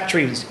this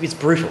factory is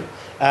brutal.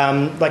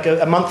 Like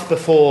a month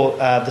before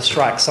the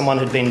strike, someone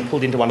had been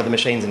pulled into one of the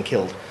machines and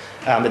killed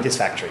at this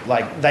factory.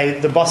 Like,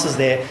 the bosses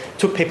there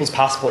took people's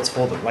passports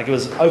for them. Like, it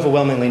was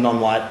overwhelmingly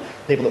non-white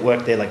people that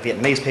worked there, like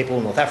Vietnamese people,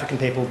 North African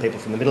people, people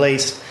from the Middle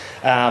East.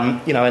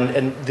 And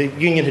the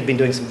union had been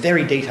doing some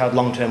very detailed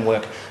long-term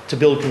work to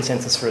build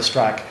consensus for a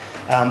strike.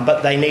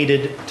 But they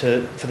needed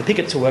for the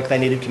picket to work, they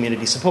needed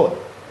community support.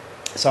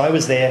 So I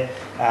was there.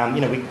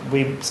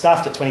 We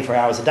staffed it 24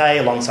 hours a day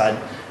alongside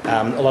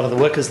a lot of the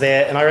workers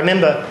there. And I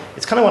remember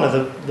it's kind of one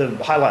of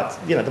the highlights,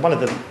 one of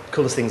the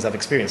coolest things I've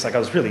experienced. Like, I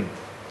was really,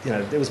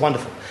 it was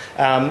wonderful.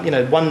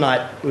 One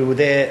night we were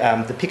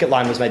there, the picket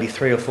line was maybe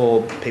 3 or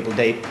 4 people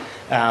deep.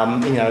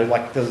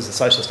 Like, there was a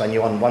socialist I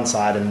knew on one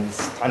side and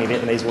this tiny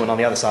Vietnamese woman on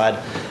the other side.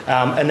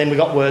 And then we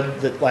got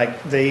word that,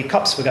 like, the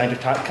cops were going to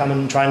come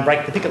and try and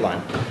break the picket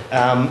line.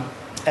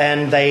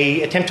 And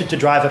they attempted to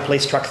drive a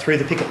police truck through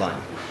the picket line.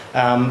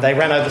 They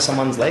ran over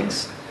someone's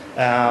legs,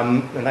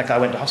 and that guy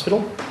went to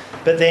hospital.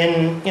 But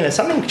then,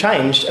 something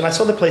changed, and I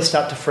saw the police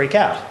start to freak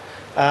out,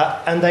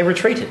 and they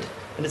retreated.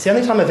 And it's the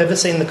only time I've ever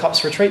seen the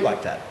cops retreat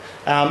like that.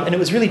 And it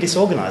was really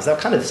disorganised. They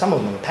were some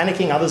of them were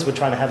panicking, others were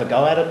trying to have a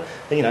go at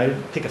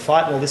it, pick a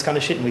fight and all this kind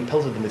of shit, and we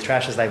pelted them with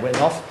trash as they went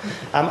off.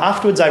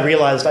 Afterwards,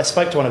 I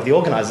spoke to one of the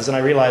organisers, and I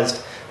realised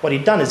what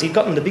he'd done is he'd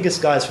gotten the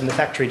biggest guys from the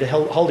factory to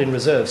hold in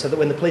reserve so that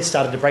when the police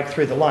started to break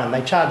through the line,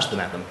 they charged them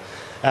at them.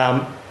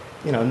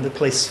 And the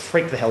police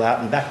freaked the hell out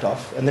and backed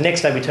off. And the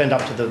next day we turned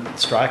up to the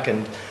strike,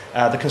 and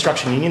the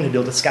construction union had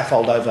built a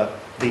scaffold over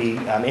the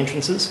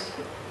entrances,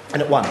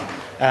 and it won.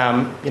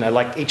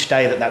 Like, each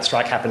day that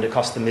strike happened, it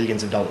cost them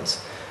millions of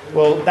dollars.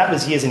 Well, that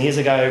was years and years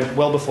ago,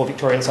 well before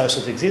Victorian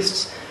Socialism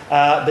exists.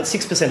 But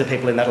 6% of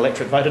people in that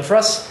electorate voted for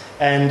us,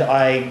 and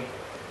I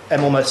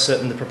am almost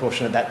certain the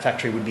proportion of that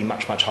factory would be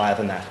much, much higher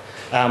than that.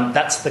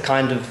 That's the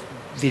kind of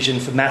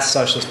vision for mass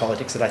socialist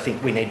politics that I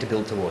think we need to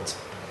build towards.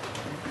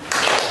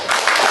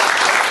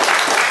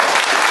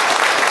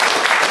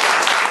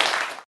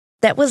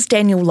 That was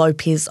Daniel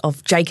Lopez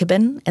of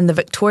Jacobin and the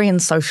Victorian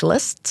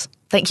Socialists.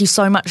 Thank you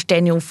so much,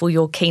 Daniel, for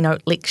your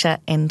keynote lecture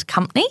and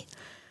company.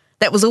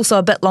 That was also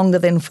a bit longer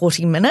than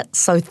 40 minutes,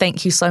 so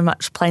thank you so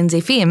much, Plains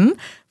FM,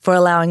 for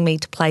allowing me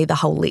to play the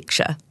whole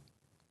lecture.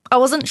 I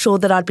wasn't sure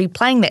that I'd be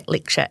playing that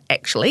lecture,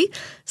 actually,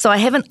 so I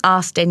haven't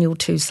asked Daniel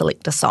to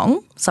select a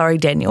song. Sorry,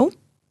 Daniel.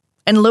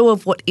 In lieu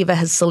of whatever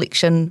his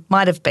selection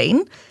might have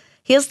been,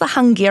 here's the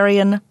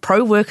Hungarian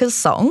pro-workers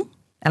song,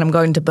 and I'm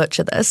going to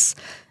butcher this,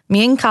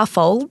 Mienka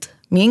Fold,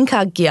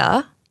 Mienka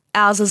Gia,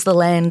 Ours is the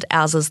Land,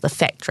 Ours is the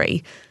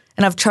Factory.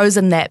 And I've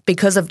chosen that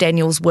because of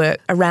Daniel's work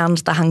around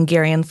the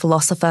Hungarian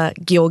philosopher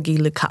György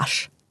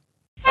Lukács.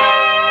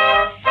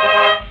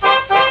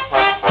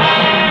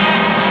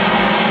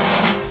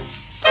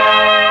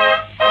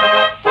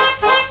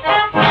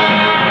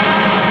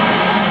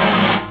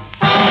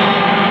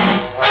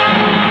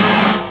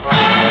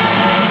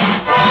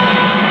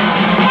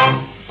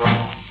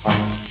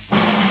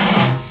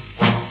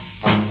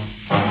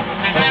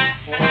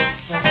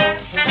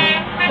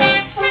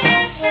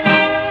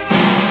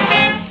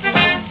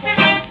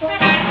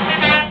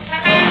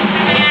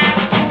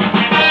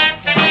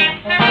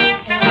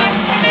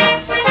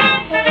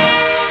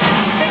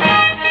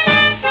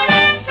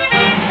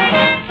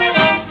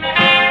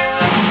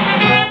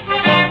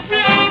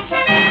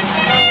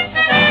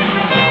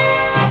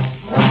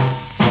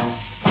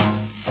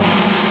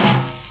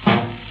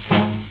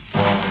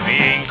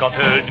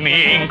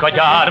 Miénk a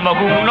gyár,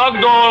 magunknak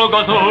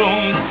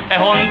dolgozunk,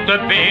 ehon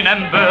többé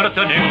nem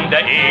börtönünk, de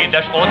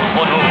édes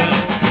otthonunk.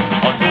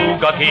 A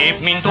túgakép,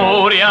 mint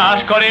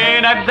óriás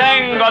karének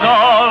zeng a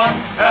dal.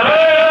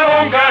 Előre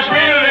munkás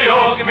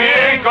milliók,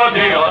 miénk a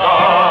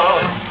diadal.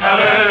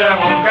 Előre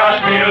munkás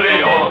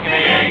milliók,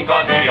 miénk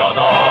a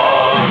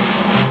diadal.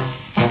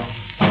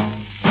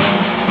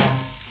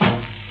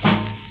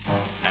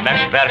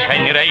 Nemes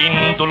versenyre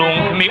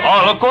indulunk, mi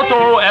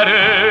alkotó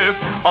erők,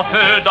 a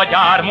föld, a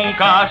gyár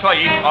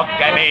munkásai, a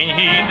kemény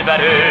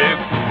hídverők.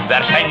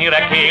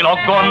 Versenyre kél a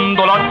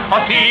gondolat,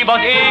 a szív az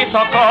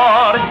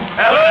éjszakar.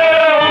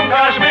 Előre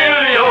munkás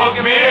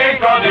milliók,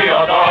 miénk a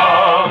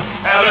diadal.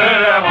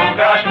 Előre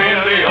munkás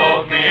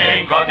milliók,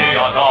 miénk a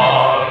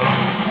diadal.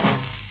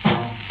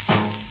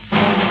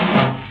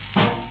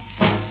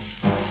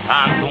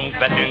 Tántunk,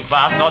 vetünk,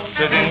 vásznat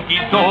szövünk,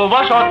 izzó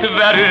vasat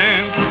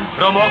verünk,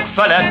 romok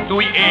felett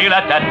új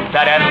életet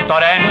teremt a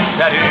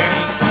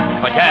rendszerünk.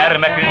 A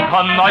gyermekünk,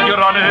 ha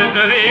nagyra nőtt,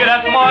 növé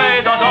lesz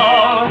majd a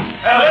dal.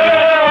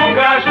 Előre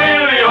munkás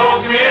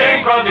milliók,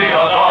 miénk a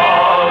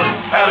diadal.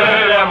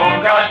 Előre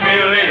munkás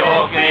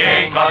milliók,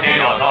 miénk a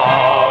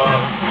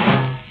diadal.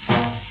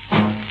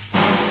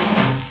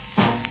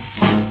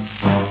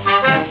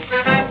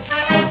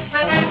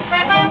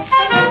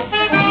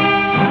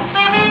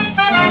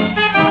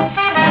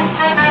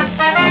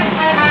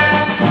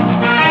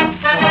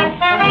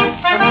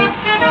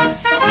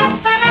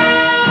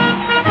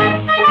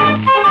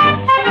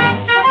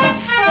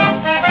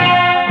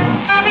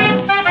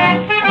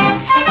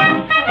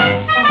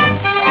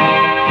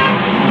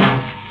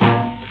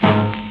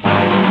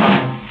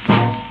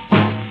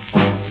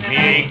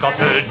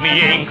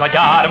 Miénk a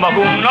gyár,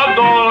 magunknak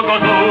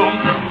dolgozunk,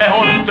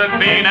 ehol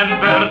többé nem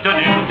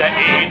börtönünk, de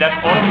édes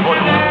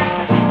otthonunk.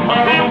 A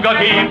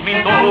szolgagép,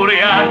 mint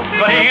óriás,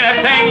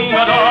 karének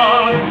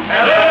tengadal,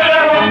 előre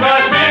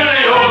munkás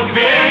milliók,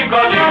 miénk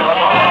a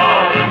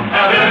diadal.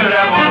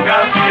 Előre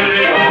munkás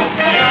milliók,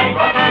 miénk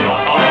a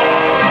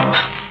diadal.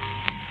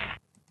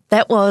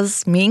 That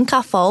was miénk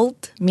fold,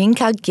 miénk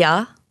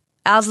gya,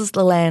 ours is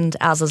the land,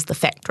 ours is the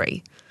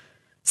factory.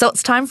 So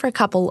it's time for a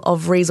couple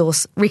of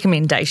resource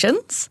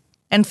recommendations.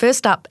 And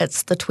first up,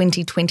 it's the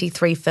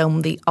 2023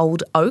 film The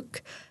Old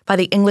Oak by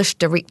the English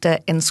director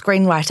and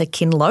screenwriter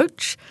Ken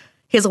Loach.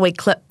 Here's a wee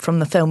clip from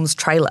the film's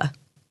trailer.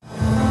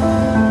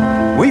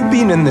 We've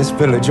been in this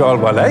village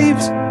all our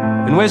lives,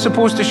 and we're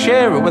supposed to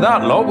share it with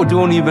that lot who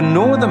don't even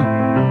know them.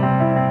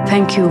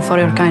 Thank you for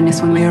your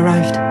kindness when we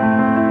arrived.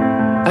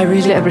 I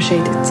really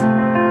appreciate it.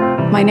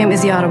 My name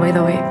is Yara, by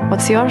the way.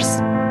 What's yours?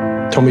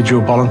 Tommy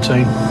Joe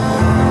Ballantyne.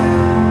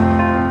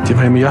 Do you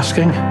mind me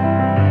asking?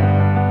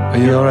 Are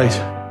you all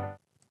right?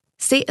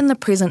 Set in the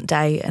present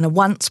day in a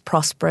once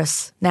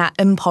prosperous, now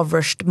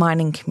impoverished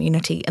mining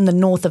community in the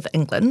north of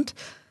England,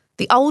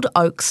 The Old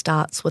Oak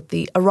starts with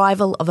the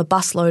arrival of a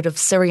busload of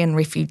Syrian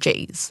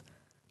refugees.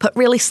 Put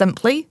really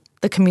simply,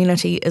 the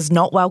community is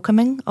not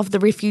welcoming of the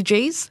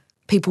refugees.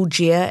 People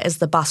jeer as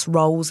the bus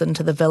rolls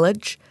into the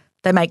village.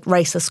 They make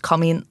racist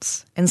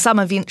comments, and some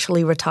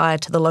eventually retire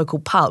to the local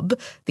pub,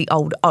 The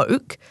Old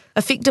Oak,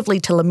 effectively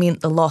to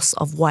lament the loss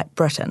of white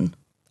Britain.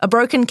 A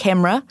broken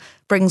camera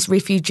brings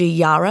refugee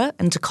Yara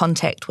into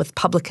contact with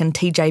publican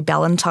TJ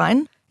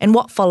Ballantyne, and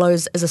what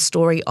follows is a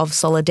story of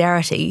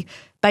solidarity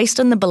based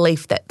on the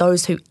belief that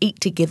those who eat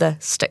together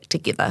stick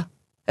together.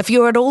 If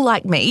you're at all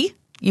like me,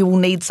 you will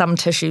need some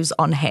tissues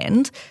on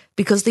hand,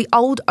 because The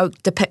Old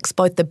Oak depicts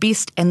both the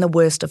best and the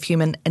worst of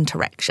human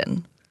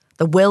interaction.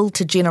 The will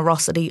to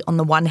generosity on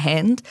the one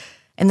hand,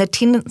 and the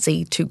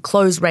tendency to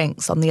close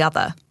ranks on the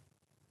other.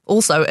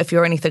 Also, if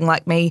you're anything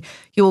like me,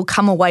 you will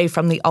come away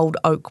from The Old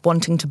Oak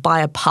wanting to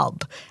buy a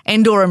pub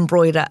and or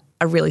embroider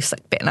a really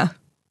sick banner.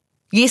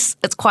 Yes,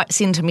 it's quite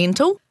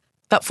sentimental,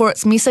 but for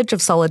its message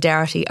of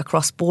solidarity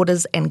across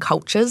borders and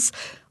cultures,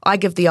 I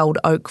give The Old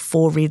Oak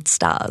 4 red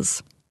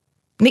stars.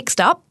 Next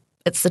up,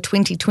 it's the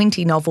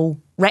 2020 novel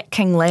Rat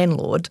King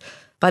Landlord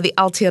by the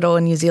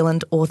Aotearoa New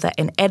Zealand author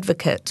and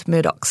advocate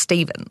Murdoch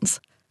Stevens.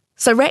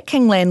 So Rat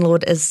King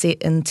Landlord is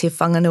set in Te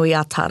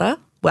Whanganui-a-Tara,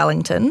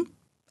 Wellington,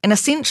 and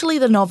essentially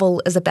the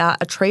novel is about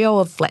a trio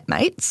of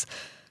flatmates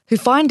who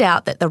find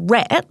out that the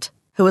rat,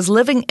 who is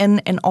living in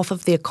and off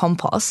of their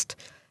compost,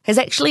 has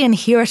actually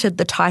inherited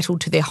the title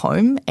to their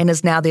home and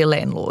is now their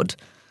landlord.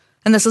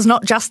 And this is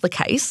not just the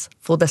case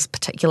for this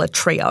particular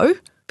trio,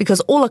 because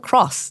all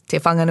across Te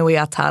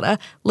Whanganui-a-Tara,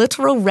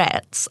 literal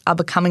rats are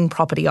becoming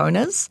property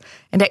owners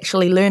and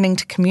actually learning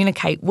to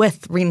communicate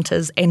with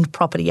renters and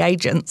property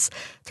agents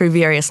through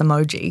various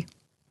emoji.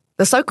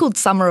 The so-called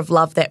Summer of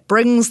Love that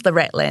brings the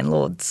rat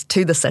landlords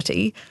to the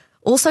city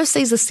also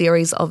sees a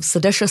series of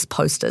seditious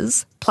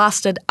posters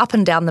plastered up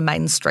and down the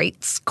main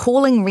streets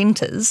calling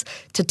renters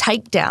to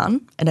take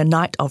down, in a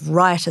night of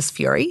riotous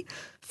fury,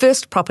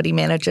 first property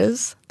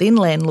managers, then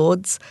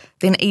landlords,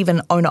 then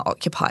even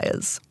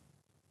owner-occupiers.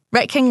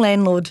 Rat King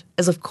Landlord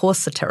is of course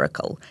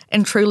satirical,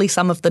 and truly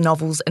some of the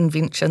novel's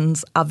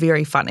inventions are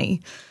very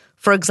funny.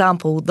 For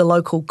example, the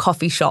local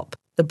coffee shop,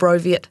 the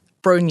Broviet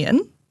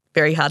Brunion,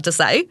 very hard to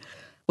say,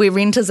 where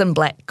renters in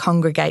black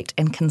congregate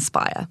and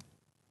conspire.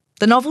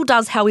 The novel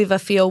does, however,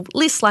 feel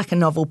less like a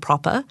novel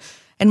proper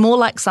and more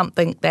like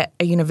something that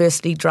a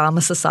university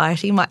drama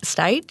society might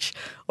stage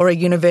or a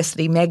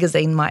university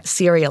magazine might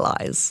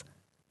serialise.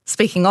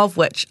 Speaking of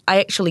which,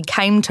 I actually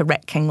came to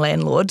Rat King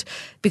Landlord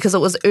because it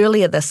was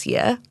earlier this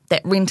year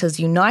that Renters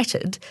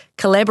United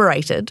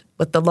collaborated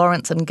with the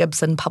Lawrence and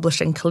Gibson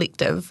Publishing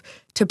Collective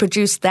to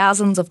produce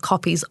thousands of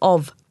copies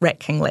of Rat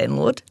King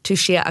Landlord to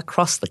share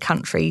across the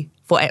country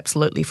for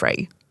absolutely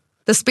free.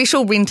 The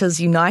special Renters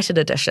United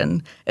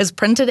edition is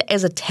printed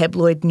as a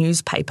tabloid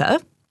newspaper,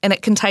 and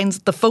it contains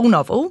the full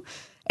novel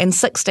and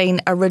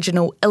 16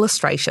 original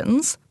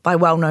illustrations by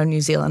well-known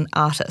New Zealand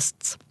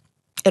artists.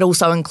 It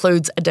also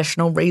includes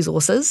additional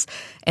resources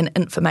and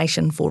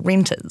information for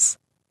renters.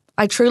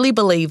 I truly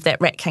believe that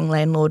Rat King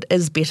Landlord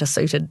is better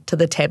suited to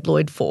the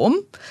tabloid form,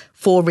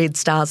 4 red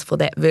stars for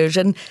that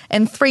version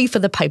and 3 for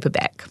the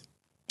paperback.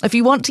 If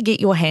you want to get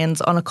your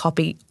hands on a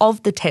copy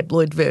of the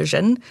tabloid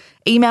version,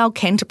 email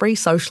Canterbury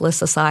Socialist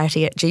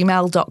Society at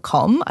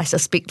gmail.com. I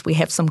suspect we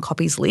have some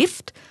copies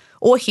left.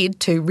 Or head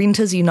to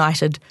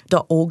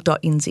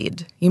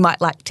rentersunited.org.nz. You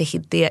might like to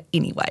head there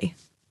anyway.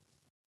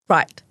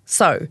 Right,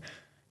 so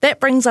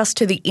that brings us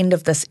to the end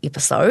of this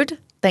episode.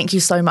 Thank you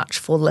so much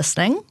for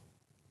listening.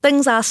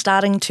 Things are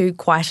starting to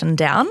quieten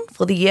down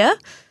for the year,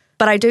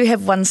 but I do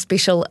have one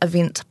special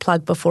event to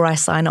plug before I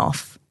sign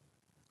off.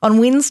 On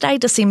Wednesday,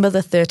 December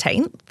the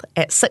 13th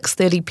at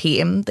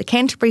 6:30pm, the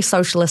Canterbury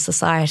Socialist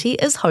Society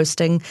is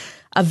hosting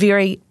a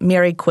very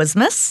merry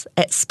Quizmas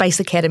at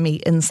Space Academy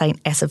in St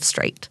Asaph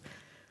Street.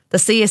 The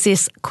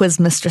CSS quiz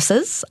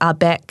mistresses are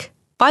back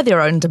by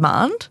their own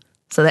demand,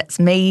 so that's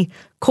me,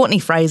 Courtney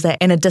Fraser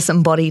and a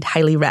disembodied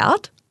Hayley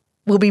Roud.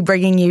 We'll be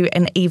bringing you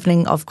an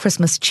evening of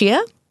Christmas cheer.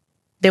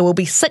 There will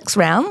be 6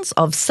 rounds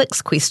of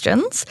 6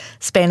 questions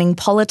spanning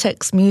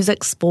politics,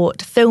 music,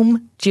 sport,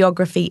 film,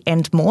 geography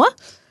and more.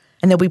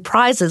 And there'll be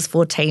prizes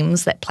for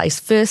teams that place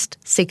first,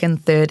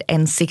 second, third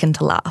and second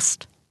to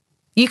last.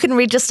 You can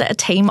register a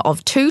team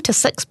of 2 to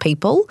 6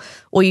 people,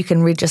 or you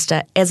can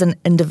register as an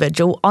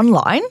individual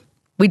online.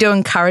 We do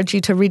encourage you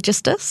to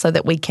register so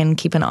that we can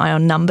keep an eye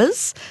on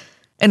numbers.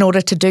 In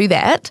order to do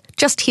that,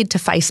 just head to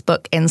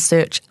Facebook and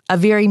search A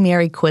Very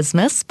Merry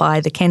Quizmas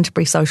by the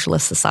Canterbury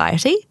Socialist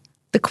Society.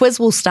 The quiz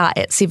will start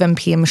at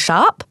 7pm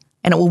sharp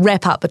and it will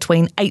wrap up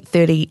between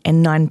 8:30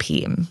 and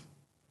 9pm.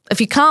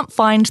 If you can't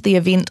find the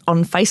event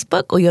on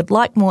Facebook or you'd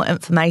like more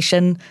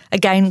information,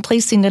 again,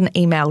 please send an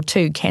email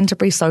to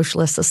Canterbury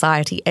Socialist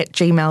Society at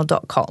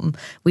gmail.com.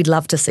 We'd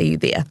love to see you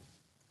there.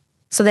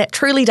 So that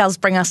truly does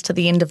bring us to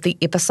the end of the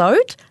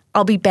episode.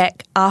 I'll be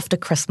back after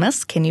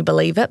Christmas, can you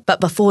believe it, but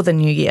before the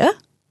new year.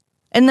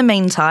 In the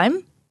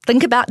meantime,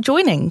 think about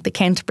joining the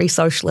Canterbury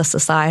Socialist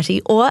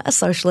Society or a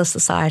socialist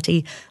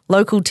society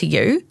local to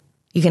you.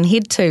 You can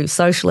head to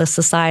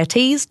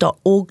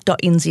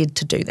socialistsocieties.org.nz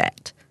to do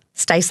that.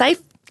 Stay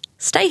safe.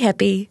 Stay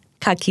happy,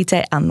 ka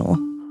kite anō.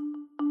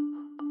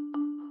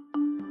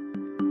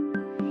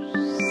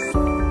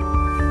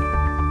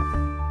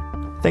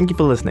 Thank you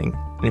for listening.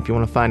 And if you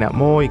want to find out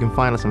more, you can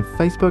find us on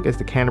Facebook as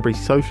the Canterbury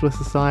Socialist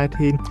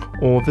Society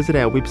or visit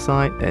our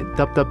website at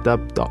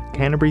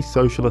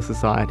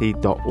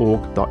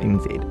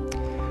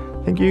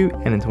www.canterburysocialistsociety.org.nz. Thank you,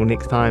 and until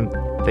next time,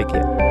 take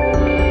care.